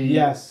Titans.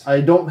 Yes. I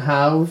don't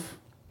have.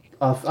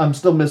 I'm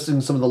still missing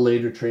some of the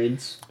later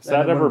trades. Has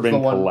that ever been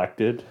collected?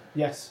 collected?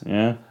 Yes,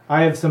 Yeah.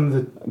 I have some of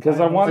the Because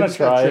I want to just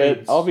got try it.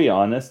 trades. I'll be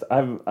honest.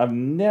 I've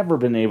never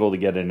been able to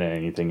get into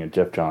anything that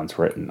Jeff Johns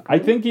written. I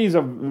think he's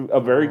a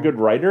very good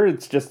writer.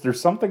 It's just there's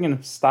something in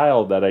his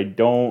style that I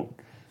don't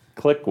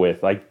click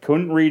with. I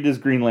couldn't read his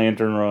Green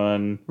Lantern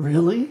run.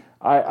 Really?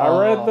 I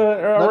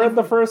not read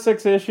the first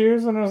 6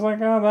 issues and I was like,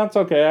 oh, that's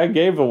okay. I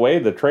gave away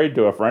the trade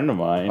to a friend of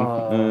mine.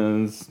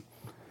 And it's-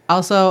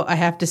 Also, I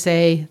have to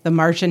say, the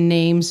Martian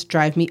names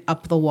drive me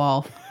up the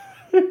wall.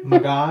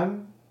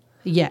 Magan.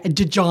 Yeah,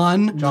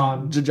 John.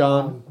 John.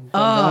 John.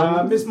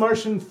 Miss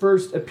Martian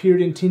first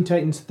appeared in Teen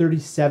Titans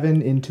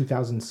 37 in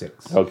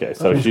 2006. okay,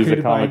 so It was she's a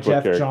created by comic book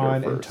Jeff character John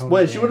and first. Tony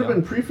Wait, she would have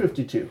Daniel. been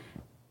pre-52.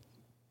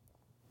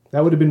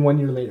 That would have been 1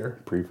 year later.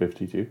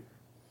 Pre-52.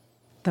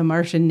 The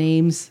Martian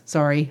names,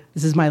 sorry,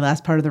 this is my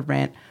last part of the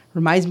rant,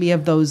 reminds me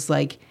of those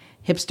like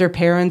hipster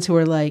parents who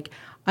are like,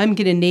 I'm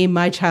going to name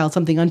my child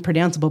something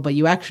unpronounceable, but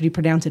you actually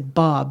pronounce it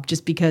Bob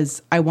just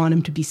because I want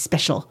him to be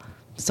special.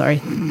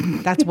 Sorry.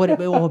 That's what it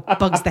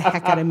bugs the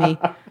heck out of me.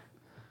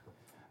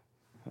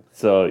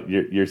 So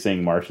you're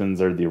saying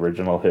Martians are the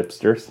original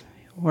hipsters?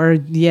 Or,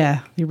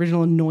 yeah, the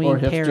original annoying Or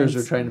hipsters parents.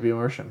 are trying to be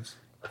Martians.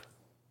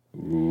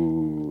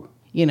 Ooh.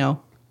 You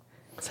know,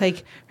 it's like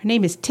her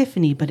name is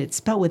Tiffany, but it's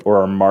spelled with.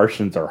 Or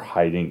Martians are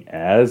hiding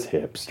as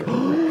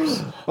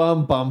hipsters.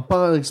 Bum bum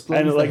bum.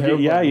 Explains And the like, hair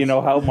yeah, buns. you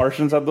know how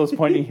Martians have those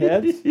pointy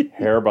heads?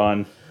 Hair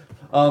bun.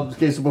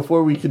 Okay, so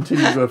before we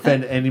continue to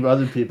offend any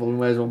other people, we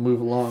might as well move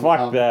along.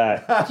 Fuck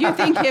that. Do you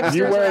think hipsters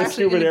You are wear a actually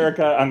stupid gonna be-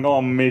 haircut, I'm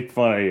going to make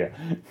fun of you.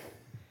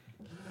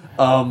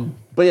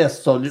 But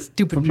yes, so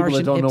Stupid for people that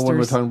Martian don't know, when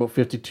we're hipsters. talking about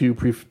 52,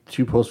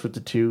 post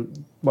 52,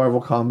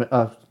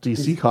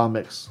 DC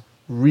Comics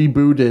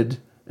rebooted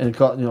and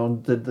called,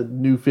 the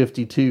new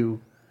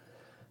 52.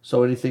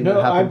 So anything No,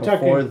 that happened I'm talking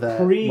before that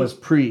pre- was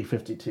pre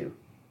 52.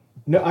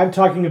 No, I'm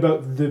talking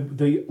about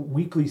the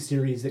weekly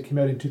series that came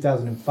out in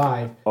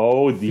 2005.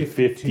 Oh, the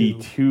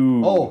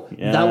 52. Oh,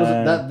 Yeah.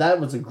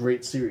 that was a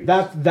great series.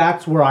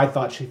 That's where I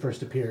thought she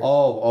first appeared.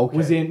 oh, okay.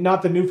 Was in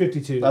not the new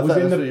 52. I Was thought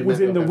in that's the what you was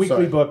meant. in the Okay, weekly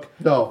sorry. book.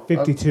 No,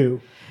 52.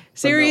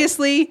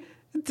 Seriously?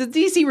 Did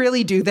DC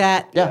really do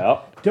that? Yeah.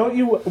 Yep. Don't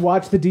you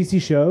watch the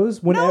DC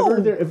shows? Whenever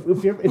No. they're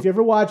if you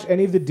ever watch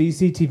any of the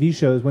DC TV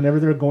shows, whenever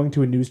they're going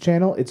to a news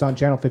channel, it's on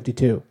channel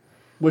 52.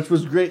 Which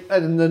was great,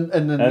 and then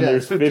And yeah,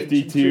 there's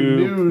 52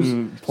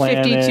 news.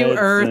 planets. 52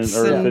 Earths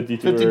or and-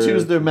 52 is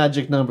Earths. their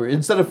magic number.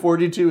 Instead of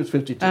 42, it's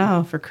 52.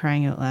 Oh, for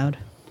crying out loud.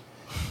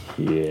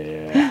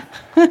 Yeah.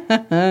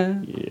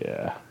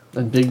 Yeah.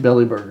 And Big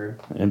Belly Burger.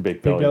 And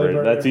Big Belly Belly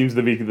Burger. Burger. That seems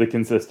to be the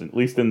consistent, at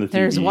least in the TV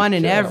There's one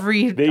in show.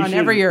 every They on should-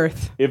 every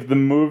Earth. If the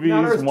movies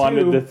Not Earth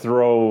wanted 2. to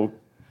throw...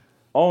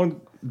 Oh, No,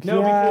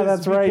 yeah, because,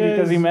 that's right,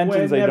 because he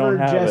mentions they don't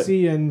have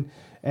Jesse it.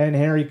 and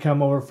Harry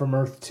come over from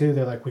Earth 2,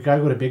 they're like, we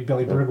gotta go to Big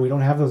Belly Burger. We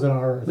don't have those on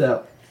our Earth. Yeah.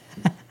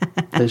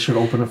 They should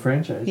open a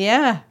franchise.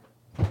 Yeah.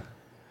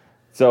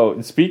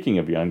 So, speaking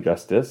of Young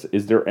Justice,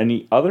 is there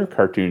any other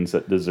cartoons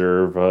that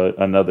deserve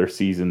another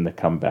season to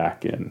come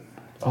back in?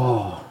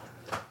 Oh.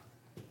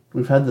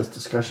 We've had this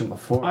discussion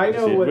before. I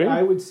know Did what we?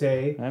 I would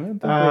say. I don't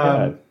think we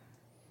had.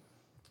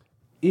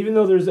 Even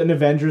though there's an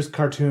Avengers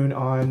cartoon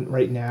on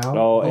right now,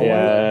 Oh,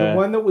 yeah. the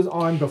one that was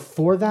on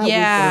before that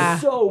Yeah.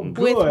 was so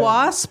good. With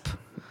Wasp?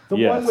 The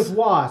Yes. one with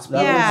Wasp.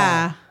 That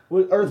Yeah.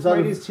 Was Earth's that-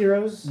 Mightiest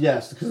Heroes?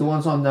 Yes, because the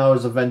one's on now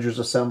is Avengers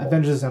Assemble.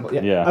 Avengers Assemble.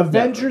 Yeah. Yeah.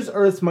 Avengers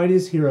Earth's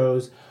Mightiest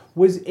Heroes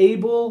was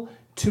able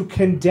to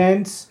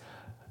condense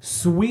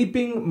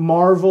sweeping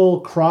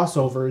Marvel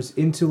crossovers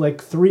into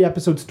like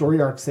 3-episode story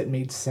arcs that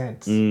made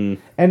sense. And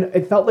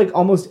it felt like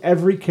almost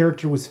every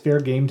character was fair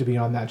game to be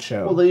on that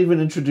show. Well, they even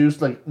introduced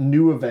like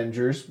new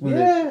Avengers. Where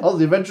Yeah.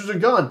 the Avengers are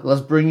gone.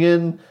 Let's bring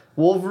in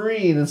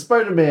Wolverine and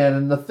Spider-Man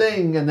and the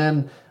Thing, and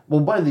then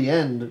by the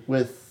end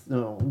with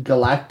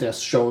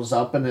Galactus shows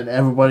up, and then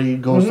everybody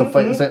goes to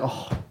fight and say,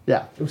 "Oh,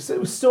 yeah, it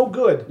was so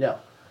good. yeah."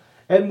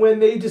 And when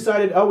they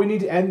decided, we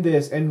need to end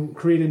this and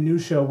create a new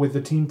show with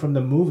the team from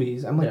the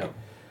movies, I'm like, Yeah.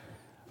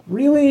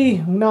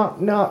 really?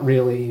 Not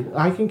really.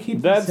 I can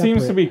keep That them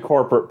seems to separate. be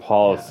corporate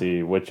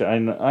policy, which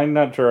I'm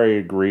not sure I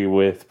agree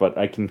with, but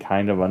I can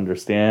kind of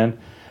understand.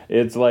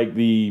 It's like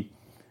the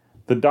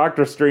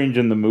Doctor Strange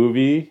in the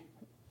movie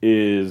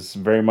is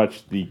very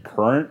much the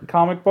current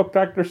comic book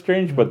Doctor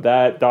Strange, but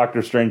that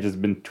Doctor Strange has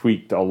been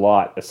tweaked a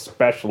lot,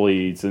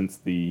 especially since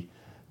the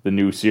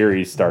new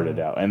series started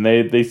out. And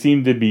they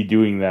seem to be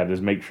doing that,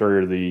 is make sure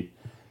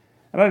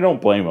and I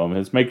don't blame them,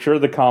 is make sure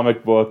the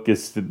comic book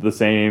is the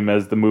same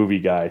as the movie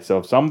guy. So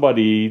if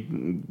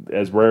somebody,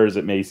 as rare as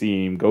it may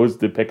seem, goes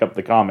to pick up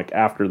the comic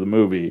after the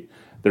movie,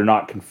 they're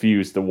not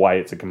confused to why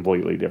it's a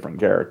completely different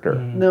character.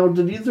 Now,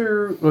 did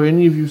either or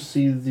any of you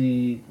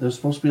see there's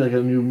supposed to be like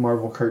a new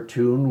Marvel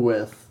cartoon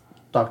with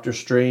Doctor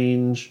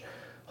Strange,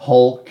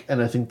 Hulk,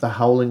 and I think the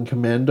Howling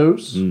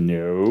Commandos?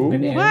 No.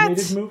 An What?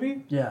 animated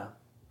movie? Yeah.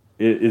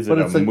 Is But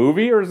it it's a like-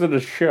 movie or is it a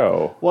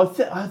show? Well,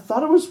 I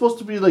thought it was supposed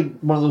to be like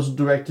one of those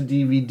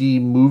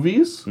direct-to-DVD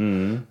movies,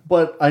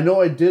 but I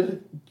know I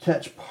did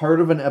catch part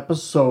of an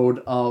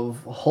episode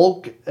of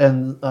Hulk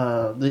and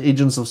the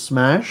Agents of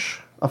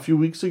Smash a few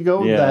weeks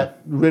ago, Yeah.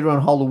 that right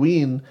around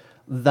Halloween,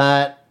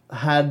 that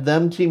had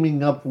them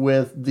teaming up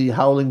with the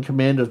Howling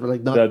Commandos, but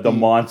like not The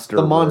monster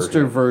the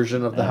monster version.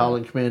 version of the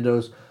Howling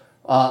Commandos,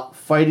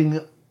 fighting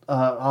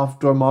off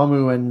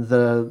Dormammu and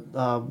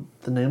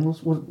the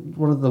nameless.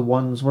 What are the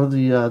ones? What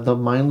are the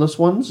mindless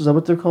ones? Is that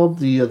what they're called?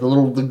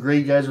 The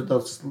gray guys with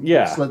those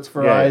slits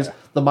for eyes. Yeah.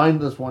 The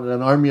mindless one,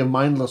 an army of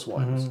mindless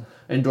ones.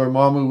 And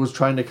Dormammu was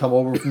trying to come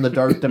over from the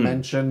dark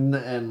dimension,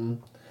 and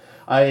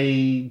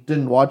I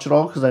didn't watch it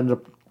all because I ended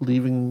up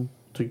leaving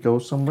to go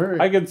somewhere.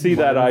 I could see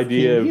that Came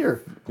idea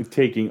here. of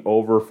taking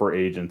over for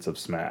Agents of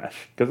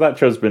Smash, because that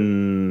show's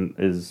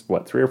is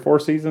 3 or 4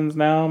 seasons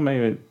now,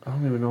 maybe. I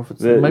don't even know if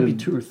The- it might be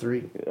 2 or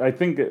 3. I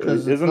think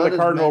 'Cause it's isn't not the as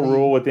cardinal many-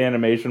 rule with the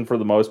animation for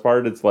the most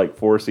part? It's like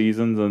 4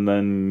 seasons and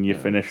then you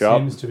finish up.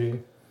 Seems to be.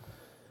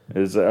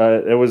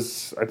 It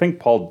was I think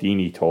Paul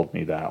Dini told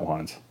me that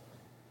once.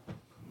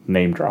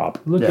 Name drop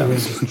Look Yeah. at him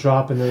just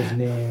dropping those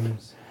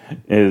names.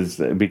 is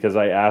because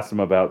I asked him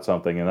about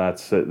something, and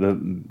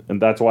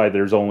that's why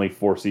there's only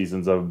 4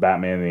 seasons of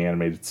Batman the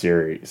Animated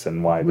Series,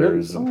 and why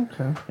there's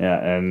okay.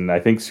 yeah, and I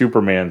think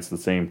Superman's the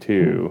same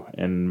too,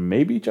 and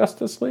maybe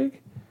Justice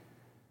League.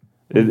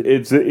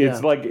 It's Yeah.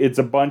 like it's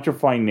a bunch of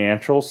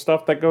financial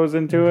stuff that goes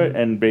into it,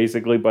 and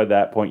basically by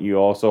that point you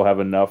also have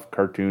enough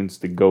cartoons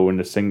to go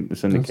into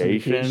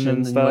syndication and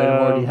You stuff. might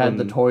have already had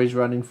the and- toys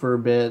running for a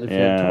bit. If you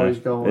had toys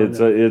going,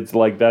 it's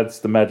like that's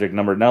the magic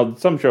number. Now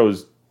some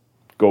shows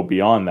go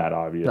beyond that,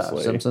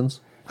 obviously. Simpsons.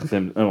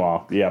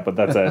 Well, yeah, but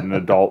that's an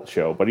adult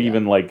show. But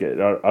even like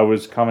I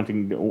was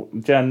commenting,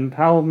 Jen,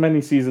 how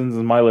many seasons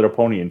is My Little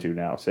Pony into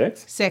now?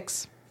 6?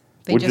 6.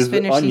 They Which just is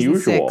finished unusual.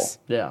 season 6.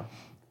 Yeah.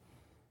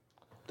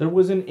 There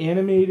was an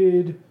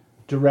animated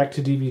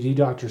direct-to-DVD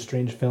Doctor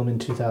Strange film in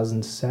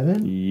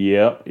 2007.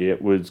 Yep,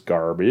 it was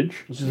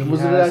garbage. Was He it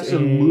has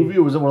actually a movie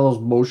or was it one of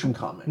those motion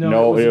comics?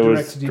 No, it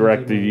was direct-to-DVD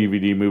direct to movie.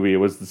 DVD movie. It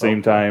was the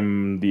same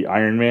time the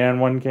Iron Man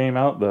one came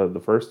out,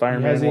 the first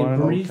Iron He has Man a one.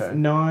 brief Okay.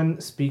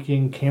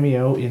 non-speaking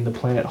cameo in the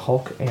Planet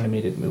Hulk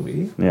animated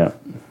movie. Yeah.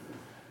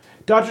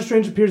 Doctor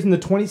Strange appears in the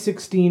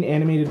 2016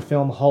 animated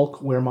film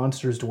Hulk, Where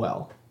Monsters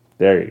Dwell.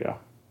 There you go.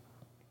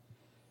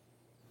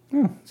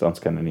 Sounds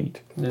kind of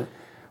neat. Yeah.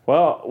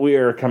 Well, we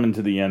are coming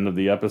to the end of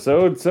the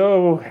episode,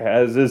 so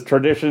as is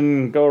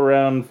tradition, go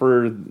around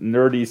for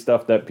nerdy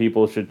stuff that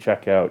people should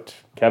check out.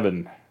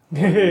 Kevin,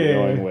 what are you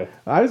going with?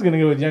 I was going to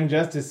go with Young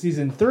Justice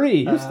Season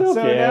 3. You still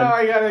so can. now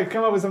I got to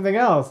come up with something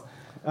else.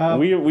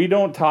 We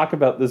don't talk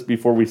about this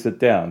before we sit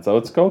down, so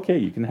it's okay.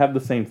 You can have the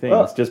same things,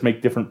 Well, just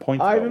make different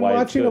points. I've about been why it's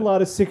watching a good.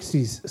 lot of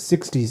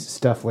 60s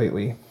stuff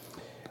lately.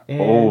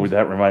 Oh,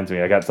 that reminds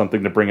me. I got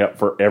something to bring up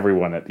for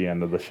everyone at the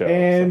end of the show.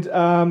 And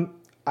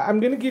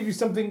I'm going to give you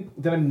something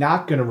that I'm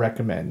not going to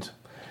recommend,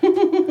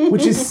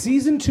 which is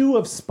Season 2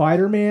 of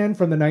Spider-Man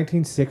from the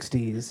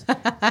 1960s.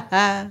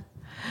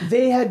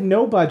 They had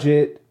no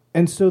budget,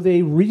 and so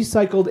they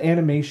recycled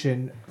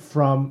animation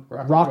from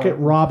Rocket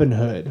Robin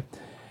Hood,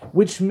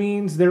 which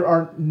means there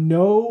are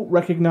no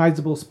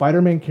recognizable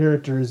Spider-Man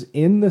characters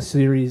in the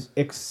series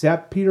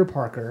except Peter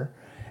Parker.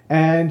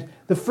 And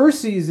the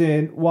first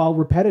season, while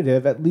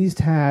repetitive, at least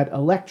had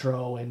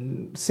Electro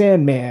and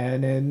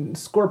Sandman and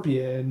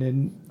Scorpion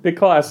and the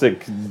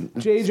classic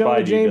J.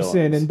 Jonah Spidey Jameson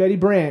villains. and Betty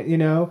Brant,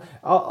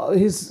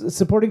 his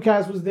supporting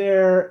cast was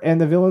there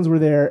and the villains were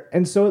there.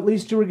 And so at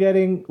least you were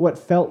getting what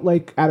felt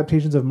like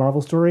adaptations of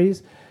Marvel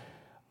stories.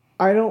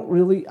 I'm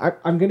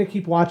going to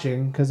keep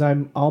watching because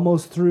I'm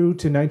almost through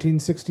to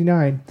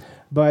 1969.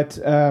 But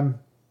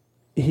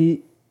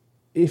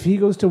if he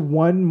goes to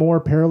one more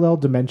parallel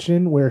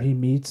dimension where he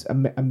meets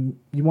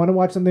you want to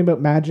watch something about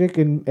magic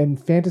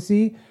and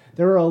fantasy,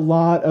 there are a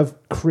lot of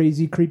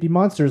crazy, creepy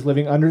monsters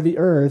living under the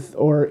earth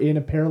or in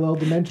a parallel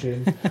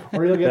dimension,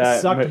 or you'll get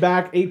sucked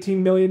back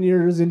 18 million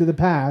years into the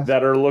past.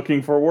 that are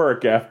looking for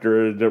work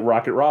after the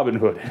Rocket Robin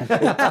Hood.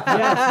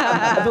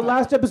 Yes. The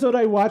last episode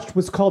I watched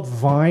was called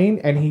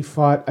Vine, and he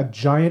fought a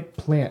giant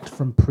plant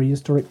from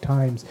prehistoric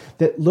times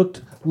that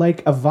looked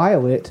like a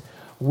violet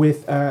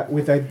with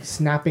a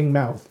snapping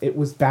mouth. It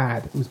was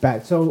bad. It was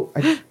bad. So,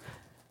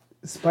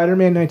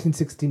 Spider-Man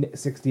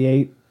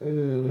 1968,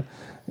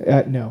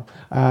 no.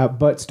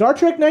 But Star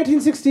Trek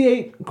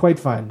 1968, quite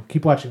fun.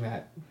 Keep watching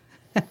that.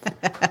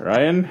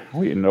 Ryan,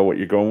 we know what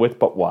you're going with,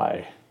 but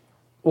why?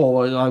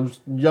 Well, I'm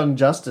Young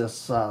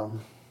Justice.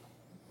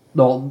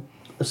 No,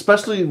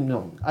 especially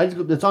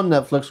it's on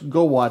Netflix.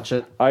 Go watch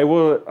it. I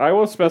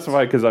will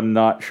specify because I'm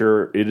not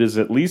sure. It is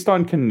at least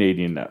on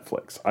Canadian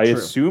Netflix. I True.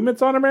 assume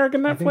it's on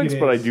American think Netflix, it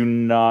but I is. do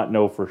not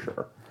know for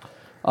sure.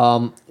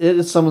 It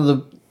is some of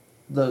the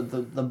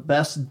the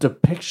best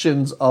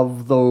depictions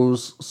of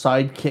those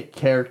sidekick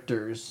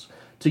characters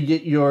to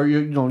get your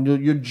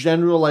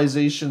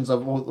generalizations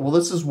of, well,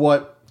 this is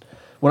what,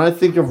 when I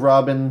think of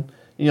Robin,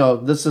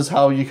 this is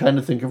how you kind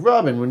of think of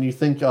Robin. When you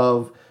think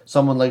of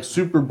someone like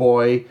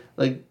Superboy,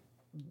 like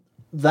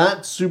that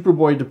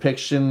Superboy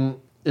depiction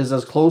is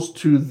as close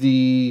to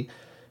the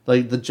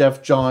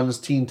Jeff Johns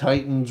Teen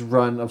Titans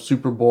run of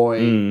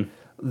Superboy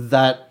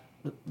that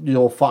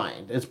you'll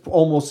find. It's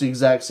almost the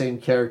exact same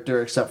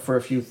character except for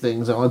a few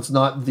things. It's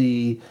not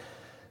the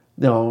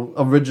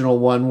original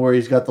one where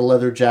he's got the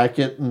leather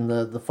jacket and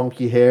the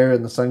funky hair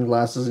and the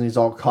sunglasses and he's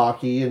all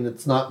cocky, and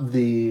it's not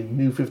the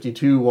New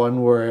 52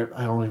 one where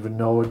I don't even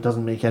know, it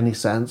doesn't make any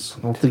sense.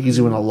 I don't think he's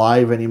even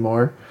alive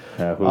anymore.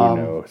 Who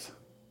knows?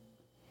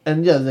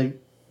 And yeah,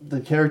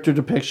 the character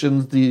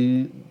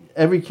depictions,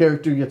 every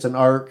character gets an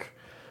arc.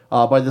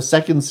 By the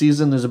second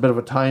season, there's a bit of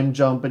a time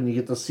jump, and you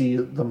get to see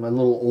them a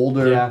little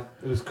older. Yeah,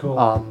 it was cool.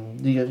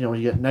 You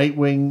get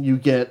Nightwing, you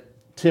get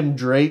Tim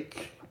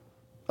Drake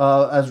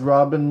as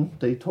Robin.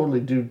 They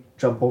totally do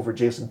jump over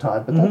Jason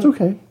Todd, but that's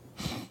okay.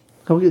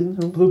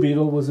 Blue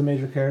Beetle was a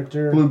major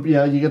character.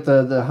 You get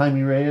the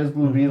Jaime Reyes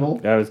Blue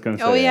Beetle. I was going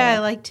to say. Oh yeah, I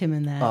liked him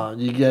in that.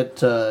 You get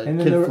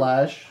Kid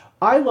Flash.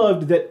 I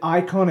loved that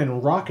Icon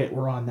and Rocket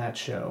were on that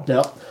show.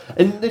 Yep.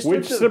 And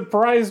Which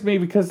surprised me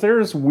because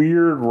there's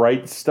weird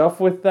right stuff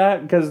with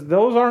that, because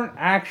those aren't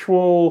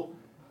actual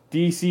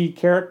DC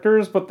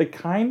characters, but they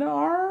kind of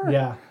are.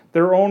 Yeah.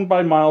 They're owned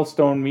by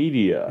Milestone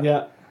Media.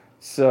 Yeah.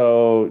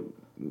 So,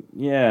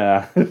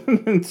 yeah.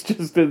 It's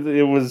just,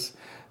 it was,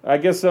 I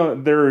guess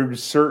there are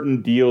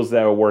certain deals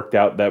that work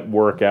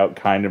out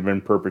kind of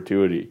in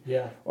perpetuity.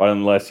 Yeah.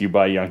 Unless you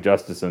buy Young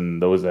Justice and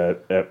those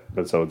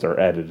episodes are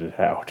edited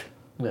out.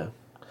 Yeah,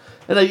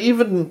 and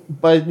even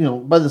by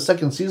the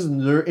second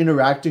season, they're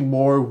interacting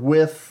more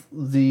with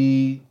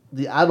the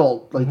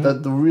adult, like the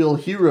real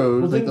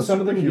heroes, Well, like the some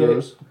of them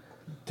superheroes.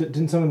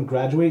 Didn't someone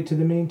graduate to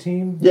the main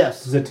team?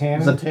 Yes,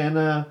 Zatanna.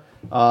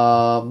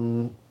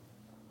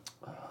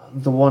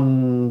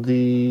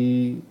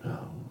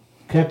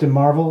 Captain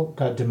Marvel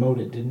got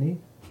demoted, didn't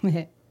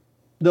he?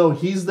 No,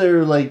 he's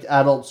their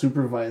adult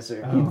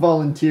supervisor. He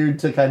volunteered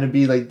to kind of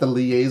be the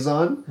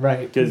liaison,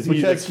 Right. Because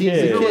he's a Because he's a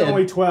kid. kid. They're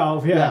only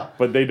 12, yeah.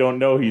 But they don't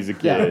know he's a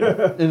kid.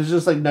 And it's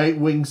just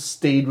Nightwing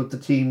stayed with the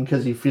team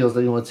because he feels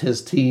that it's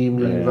his team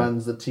and he Right.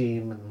 runs the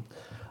team. And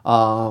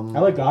I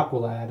liked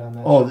Aqualad on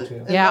that Oh, show, too.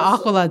 Yeah,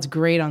 that's- Aqualad's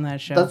great on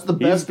that show. that's the He's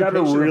best. got a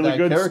depiction of really that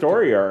good character.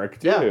 story arc,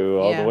 too, Yeah.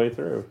 all Yeah. the way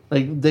through.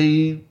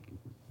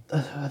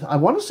 I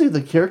want to say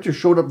the character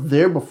showed up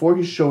there before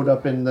he showed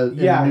up in the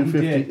New he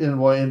 50 did.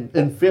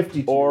 in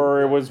 52.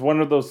 Or it was one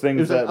of those things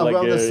It was that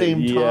around the same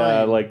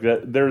yeah,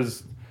 time.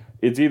 there's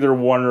it's either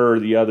one or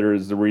the other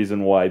is the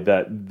reason why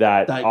that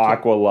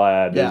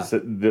Aqualad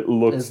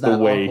looks Is the that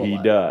way he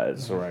Aqualad.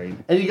 does, right?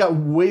 and he got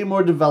way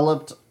more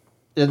developed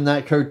in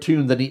that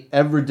cartoon than he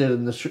ever did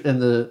in the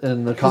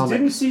Didn't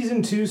comic.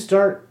 season 2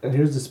 start, and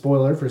here's the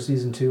spoiler for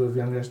season 2 of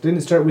Young Justice, didn't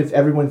it start with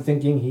everyone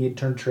thinking he had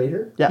turned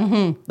traitor?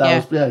 Yeah,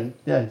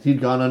 Yeah. He'd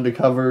gone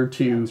undercover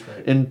to That's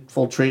right.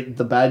 infiltrate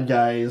the bad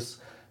guys,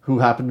 who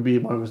happened to be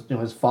one of his.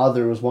 His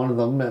father was one of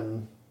them,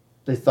 and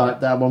they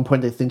thought that at one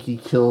point they think he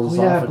kills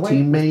off a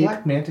teammate.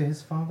 Black Manta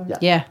his father? Yeah.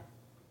 yeah.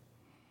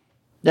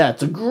 Yeah,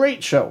 it's a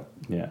great show.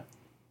 Yeah.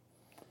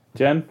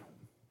 Jen?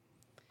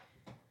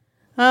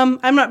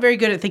 I'm not very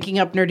good at thinking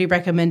up nerdy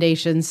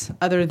recommendations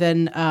other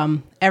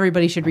than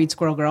everybody should read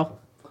Squirrel Girl.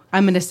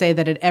 I'm going to say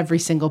that at every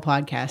single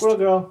podcast. Squirrel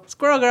Girl.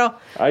 Squirrel Girl.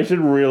 I should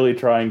really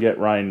try and get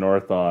Ryan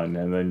North on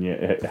and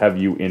then have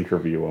you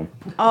interview him.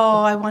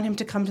 Oh, I want him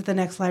to come to the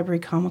next Library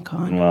Comic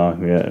Con. Well,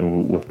 yeah,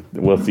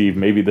 we'll see if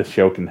maybe the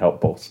show can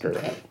help bolster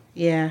that.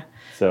 Yeah.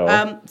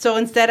 So, So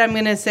instead, I'm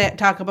going to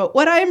talk about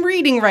what I'm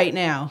reading right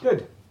now.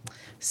 Good.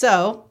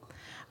 So,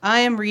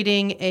 I am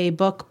reading a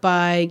book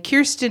by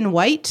Kirsten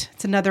White.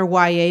 It's another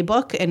YA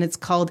book, and it's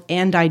called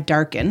And I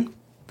Darken.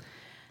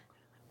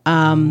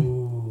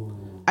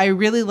 I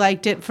really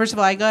liked it. First of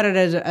all, I got it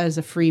as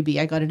a freebie.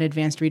 I got an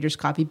advanced reader's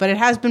copy, but it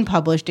has been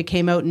published. It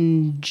came out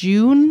in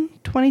June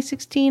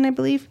 2016, I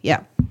believe.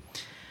 Yeah.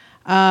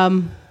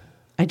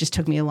 It just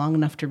took me long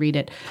enough to read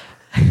it.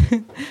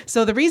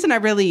 So the reason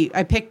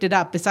I picked it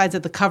up, besides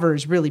that the cover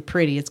is really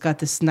pretty, it's got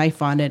this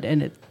knife on it,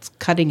 and it's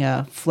cutting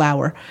a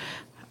flower.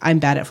 I'm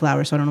bad at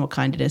flowers, so I don't know what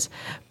kind it is.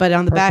 But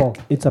on the back,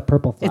 It's a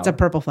purple flower. it's a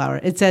purple flower.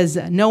 It says,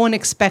 "No one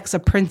expects a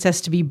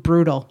princess to be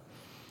brutal."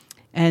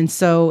 And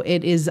so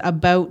it is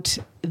about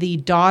the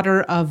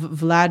daughter of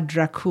Vlad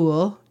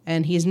Dracul.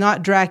 And he's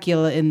not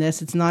Dracula in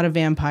this. It's not a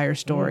vampire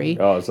story.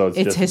 oh, so it's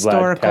just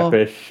historical.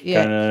 Vlad Tepes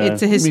Yeah, kinda-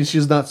 it's a You mean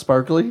she's not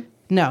sparkly?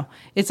 no,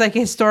 it's like a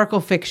historical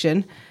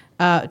fiction.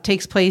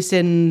 Takes place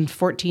in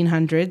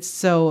 1400s.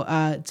 So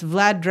it's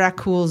Vlad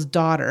Dracul's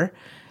daughter,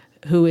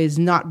 who is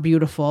not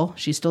beautiful.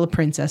 She's still a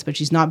princess, but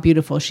she's not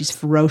beautiful. She's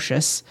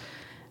ferocious.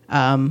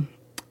 And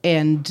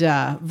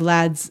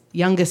Vlad's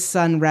youngest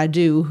son,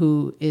 Radu,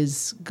 who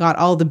is got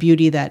all the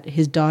beauty that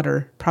his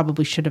daughter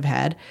probably should have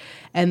had.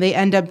 And they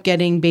end up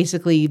getting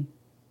basically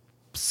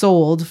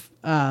sold,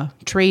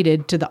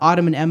 traded to the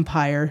Ottoman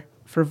Empire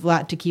for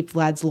Vlad to keep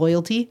Vlad's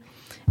loyalty,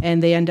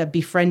 and they end up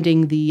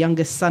befriending the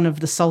youngest son of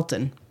the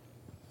Sultan,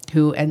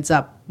 who ends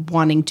up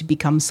wanting to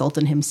become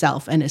Sultan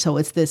himself. And so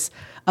it's this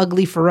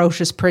ugly,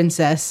 ferocious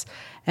princess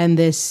and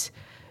this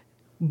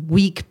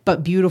weak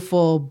but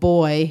beautiful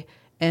boy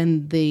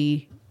and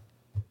the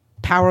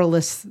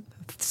powerless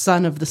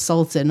son of the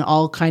Sultan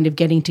all kind of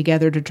getting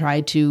together to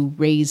try to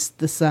raise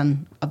the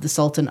son of the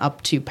Sultan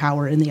up to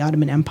power in the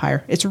Ottoman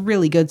Empire. It's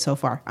really good so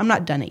far. I'm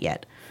not done it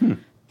yet.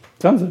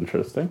 Sounds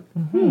interesting.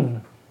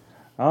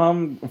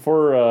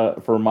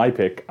 For my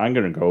pick, I'm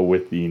going to go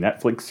with the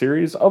Netflix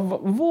series of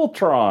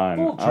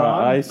Voltron.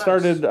 I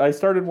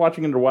started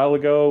watching it a while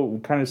ago,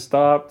 kind of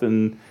stopped,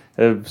 and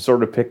have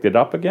sort of picked it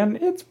up again.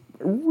 It's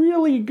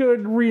really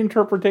good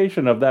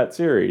reinterpretation of that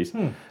series.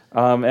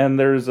 And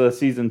there's a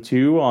season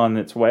 2 on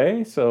its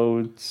way, so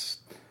it's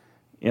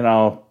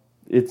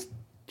it's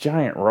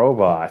giant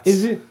robots.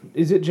 Is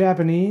it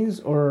Japanese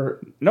or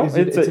no?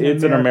 It's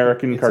an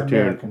American cartoon,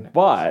 American.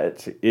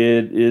 But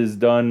it is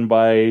done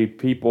by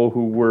people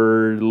who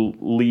were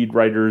lead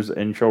writers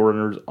and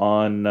showrunners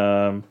on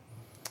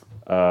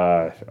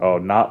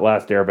not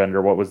Last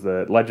Airbender. What was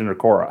the Legend of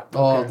Korra?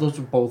 Oh, those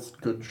are both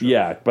good shows.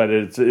 Yeah, but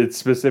it's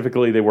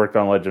specifically they worked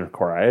on Legend of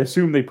Korra. I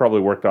assume they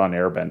probably worked on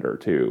Airbender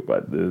too,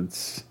 but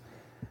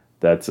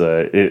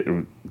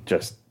it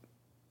just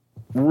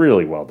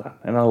really well done,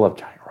 and I love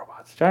giant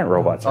robots. Giant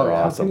robots are How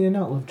awesome. can you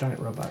not love giant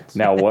robots?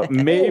 Now, what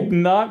may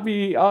not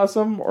be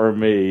awesome or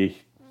may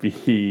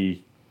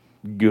be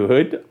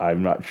good,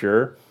 I'm not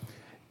sure,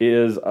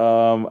 is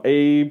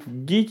a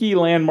geeky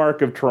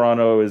landmark of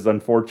Toronto is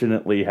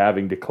unfortunately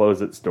having to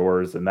close its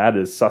doors, and that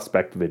is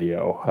Suspect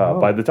Video.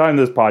 By the time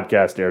this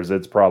podcast airs,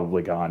 it's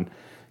probably gone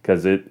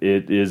because it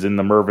is in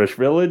the Mirvish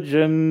Village,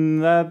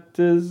 and that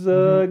is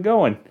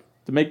going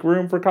to make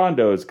room for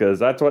condos because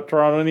that's what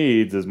Toronto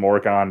needs is more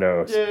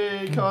condos.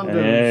 Yay, condos.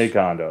 Yay,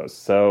 condos.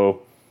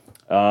 So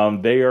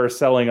they are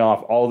selling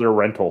off all their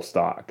rental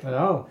stock.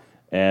 Oh.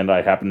 And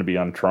I happened to be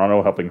on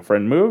Toronto helping a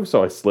friend move,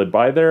 so I slid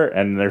by there,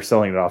 and they're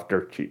selling it off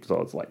dirt cheap. So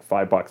it's like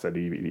 $5 a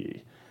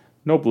DVD.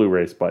 No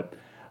Blu-rays, but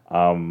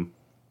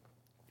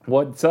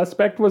what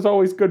Suspect was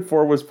always good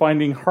for was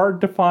finding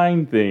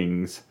hard-to-find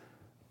things,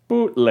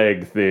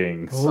 bootleg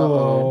things.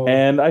 Oh.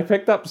 And I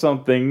picked up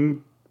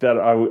something that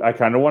I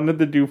kind of wanted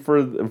to do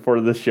for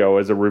the show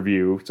as a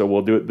review, so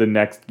we'll do it the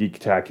next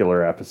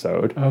Geektacular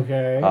episode.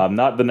 Okay.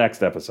 Not the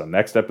next episode.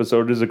 Next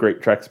episode is A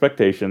Great Trek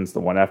Expectations. The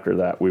one after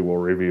that, we will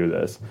review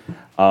this.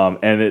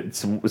 And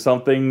it's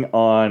something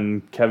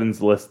on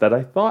Kevin's list that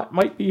I thought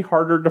might be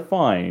harder to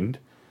find.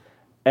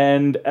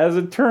 And as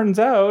it turns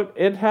out,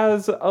 it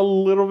has a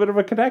little bit of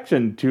a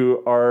connection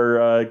to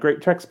our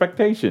Great Trek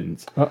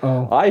Expectations.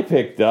 Uh-oh. I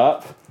picked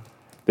up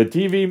the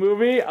TV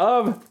movie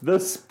of The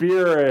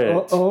Spirit.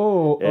 It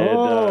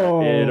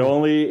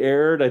only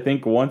aired, I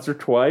think, once or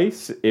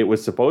twice. It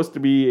was supposed to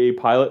be a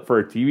pilot for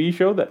a TV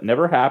show that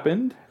never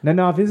happened.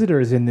 Nana Visitor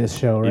is in this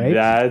show, right?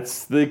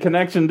 That's the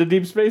connection to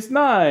Deep Space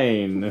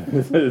Nine.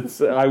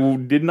 I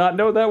did not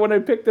know that when I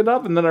picked it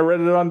up, and then I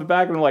read it on the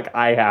back, and I'm like,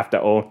 I have to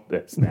own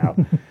this now.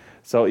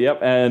 So, yep,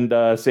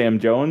 and Sam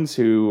Jones,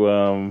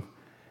 who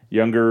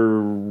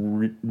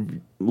younger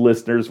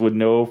listeners would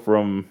know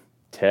from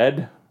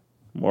Ted.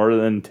 More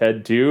than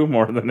Ted 2,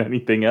 more than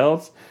anything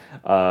else.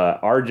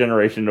 Our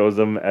generation knows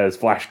him as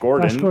Flash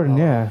Gordon. Flash Gordon,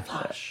 yeah.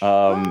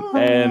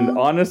 And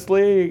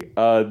honestly,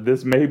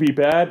 this may be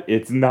bad.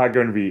 It's not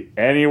going to be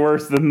any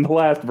worse than the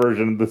last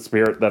version of The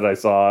Spirit that I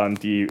saw on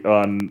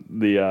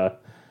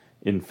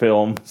in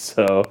film.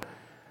 So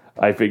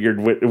I figured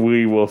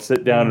we will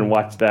sit down and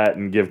watch that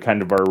and give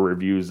kind of our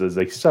reviews as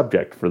a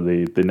subject for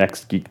the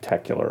next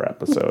Geektacular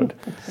episode.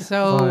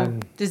 So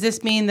Fun. does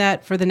this mean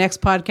that for the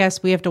next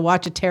podcast we have to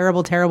watch a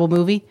terrible, terrible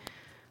movie?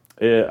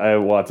 It's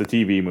a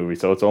TV movie,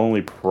 so it's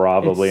only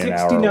probably It's an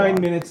hour 69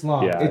 long. minutes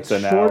long. Yeah, it's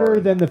an shorter hour.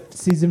 than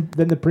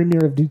the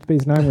premiere of Deep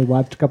Space Nine we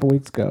watched a couple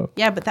weeks ago.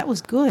 Yeah, but that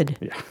was good.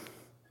 Yeah.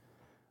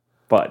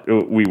 But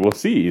we will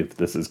see if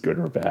this is good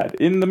or bad.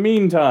 In the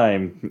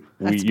meantime,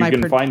 That's you my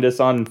can find us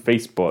on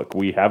Facebook.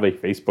 We have a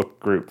Facebook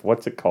group.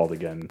 What's it called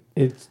again?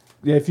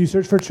 If you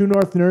search for True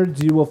North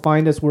Nerds, you will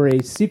find us. We're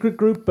a secret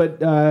group, but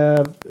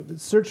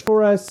search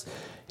for us,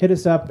 hit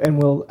us up, and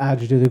we'll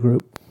add you to the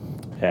group.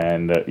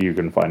 And you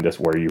can find us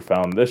where you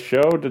found this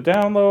show to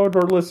download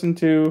or listen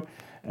to.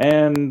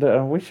 And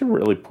we should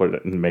really put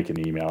it and make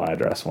an email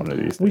address one of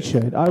these days. We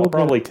should. I'll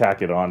probably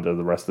tack it on to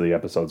the rest of the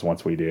episodes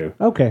once we do.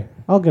 Okay,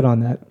 I'll get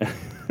on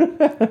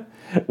that.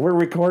 We're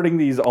recording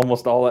these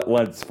almost all at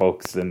once,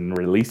 folks, and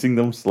releasing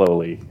them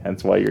slowly.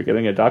 Hence why you're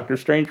getting a Doctor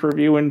Strange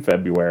review in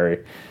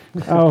February.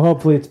 Oh,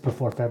 hopefully it's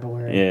before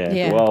February.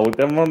 Yeah. Well,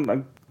 then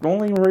I'm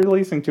only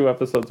releasing 2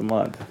 episodes a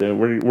month.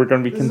 We're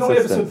going to be This is consistent. only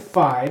episode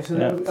 5, so,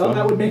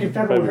 that would make it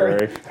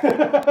February.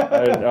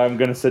 I'm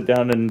going to sit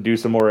down and do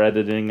some more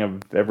editing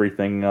of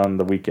everything on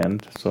the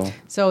weekend.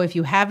 So if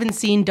you haven't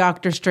seen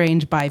Doctor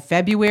Strange by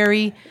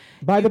February,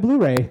 Buy the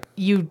Blu-ray.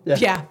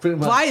 pretty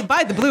much.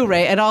 buy the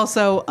Blu-ray, and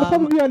also It'll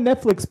probably be on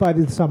Netflix by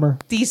the summer.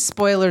 these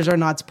spoilers are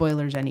not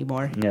spoilers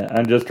anymore. Yeah,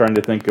 I'm just trying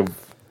to think of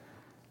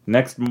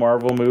Next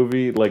Marvel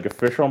movie, like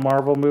official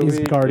Marvel movie, Is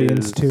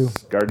Guardians 2.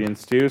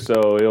 Guardians 2,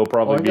 so it'll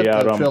probably I got be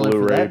out the on trailer for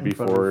Blu-ray that in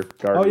front before of-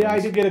 Guardians. Oh yeah, I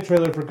did get a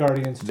trailer for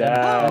Guardians 2.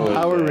 That was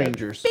Power good.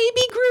 Rangers.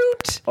 Baby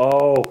Groot.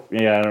 Oh,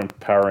 yeah,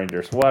 Power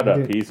Rangers. What a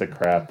did- piece of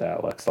crap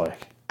that looks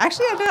like.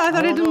 Actually, I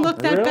thought it didn't look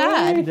that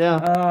Really? bad.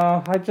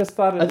 Yeah. I just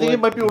thought it I think it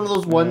looked- might be one of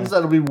those ones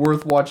that'll be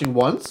worth watching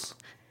once.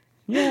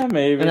 Yeah,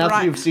 maybe. And after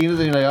Ryan- you've seen it,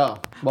 then you're like, oh.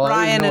 Well,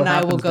 Ryan and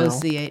I will go now.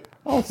 see it.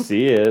 I'll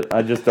see it.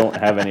 I just don't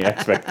have any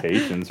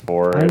expectations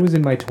for I it. was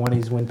in my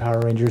 20s when Power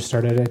Rangers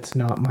started. It's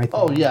not my thing.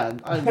 Oh, yeah.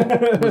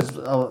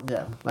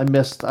 I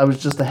missed. I was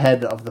just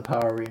ahead of the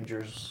Power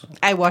Rangers.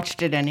 I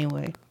watched it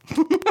anyway.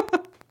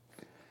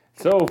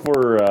 So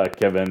for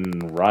Kevin,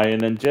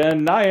 Ryan, and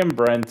Jen, I am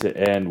Brent,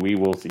 and we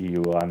will see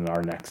you on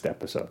our next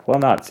episode. Well,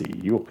 not see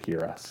you. You'll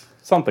hear us.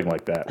 Something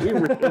like that. We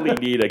really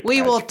need a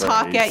We will catchphrase.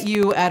 talk at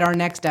you at our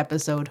next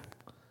episode.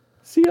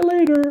 See you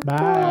later. Bye.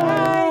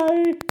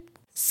 Bye.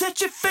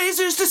 Set your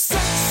phasers to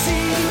sexy.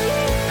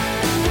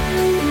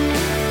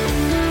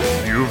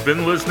 You've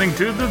been listening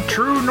to the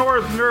True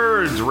North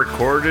Nerds,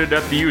 recorded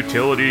at the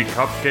Utility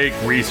Cupcake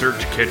Research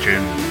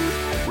Kitchen.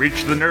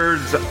 Reach the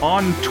nerds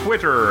on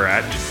Twitter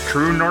at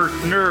True North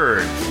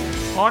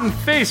Nerds, on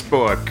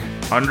Facebook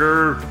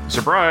under,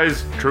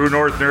 surprise, True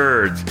North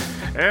Nerds,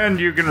 and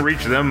you can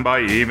reach them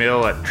by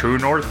email at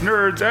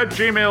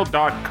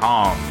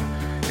truenorthnerds@gmail.com.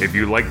 If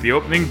you like the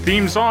opening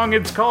theme song,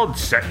 it's called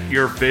Set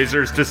Your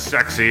Phasers to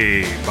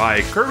Sexy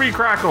by Kirby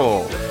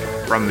Crackle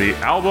from the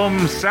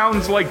album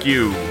Sounds Like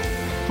You.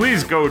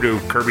 Please go to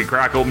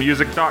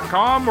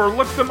KirbyCrackleMusic.com or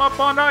look them up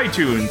on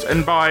iTunes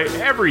and buy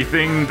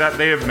everything that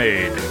they have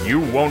made. You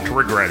won't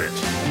regret it.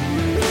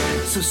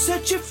 So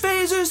set your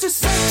phasers to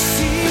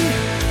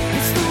sexy.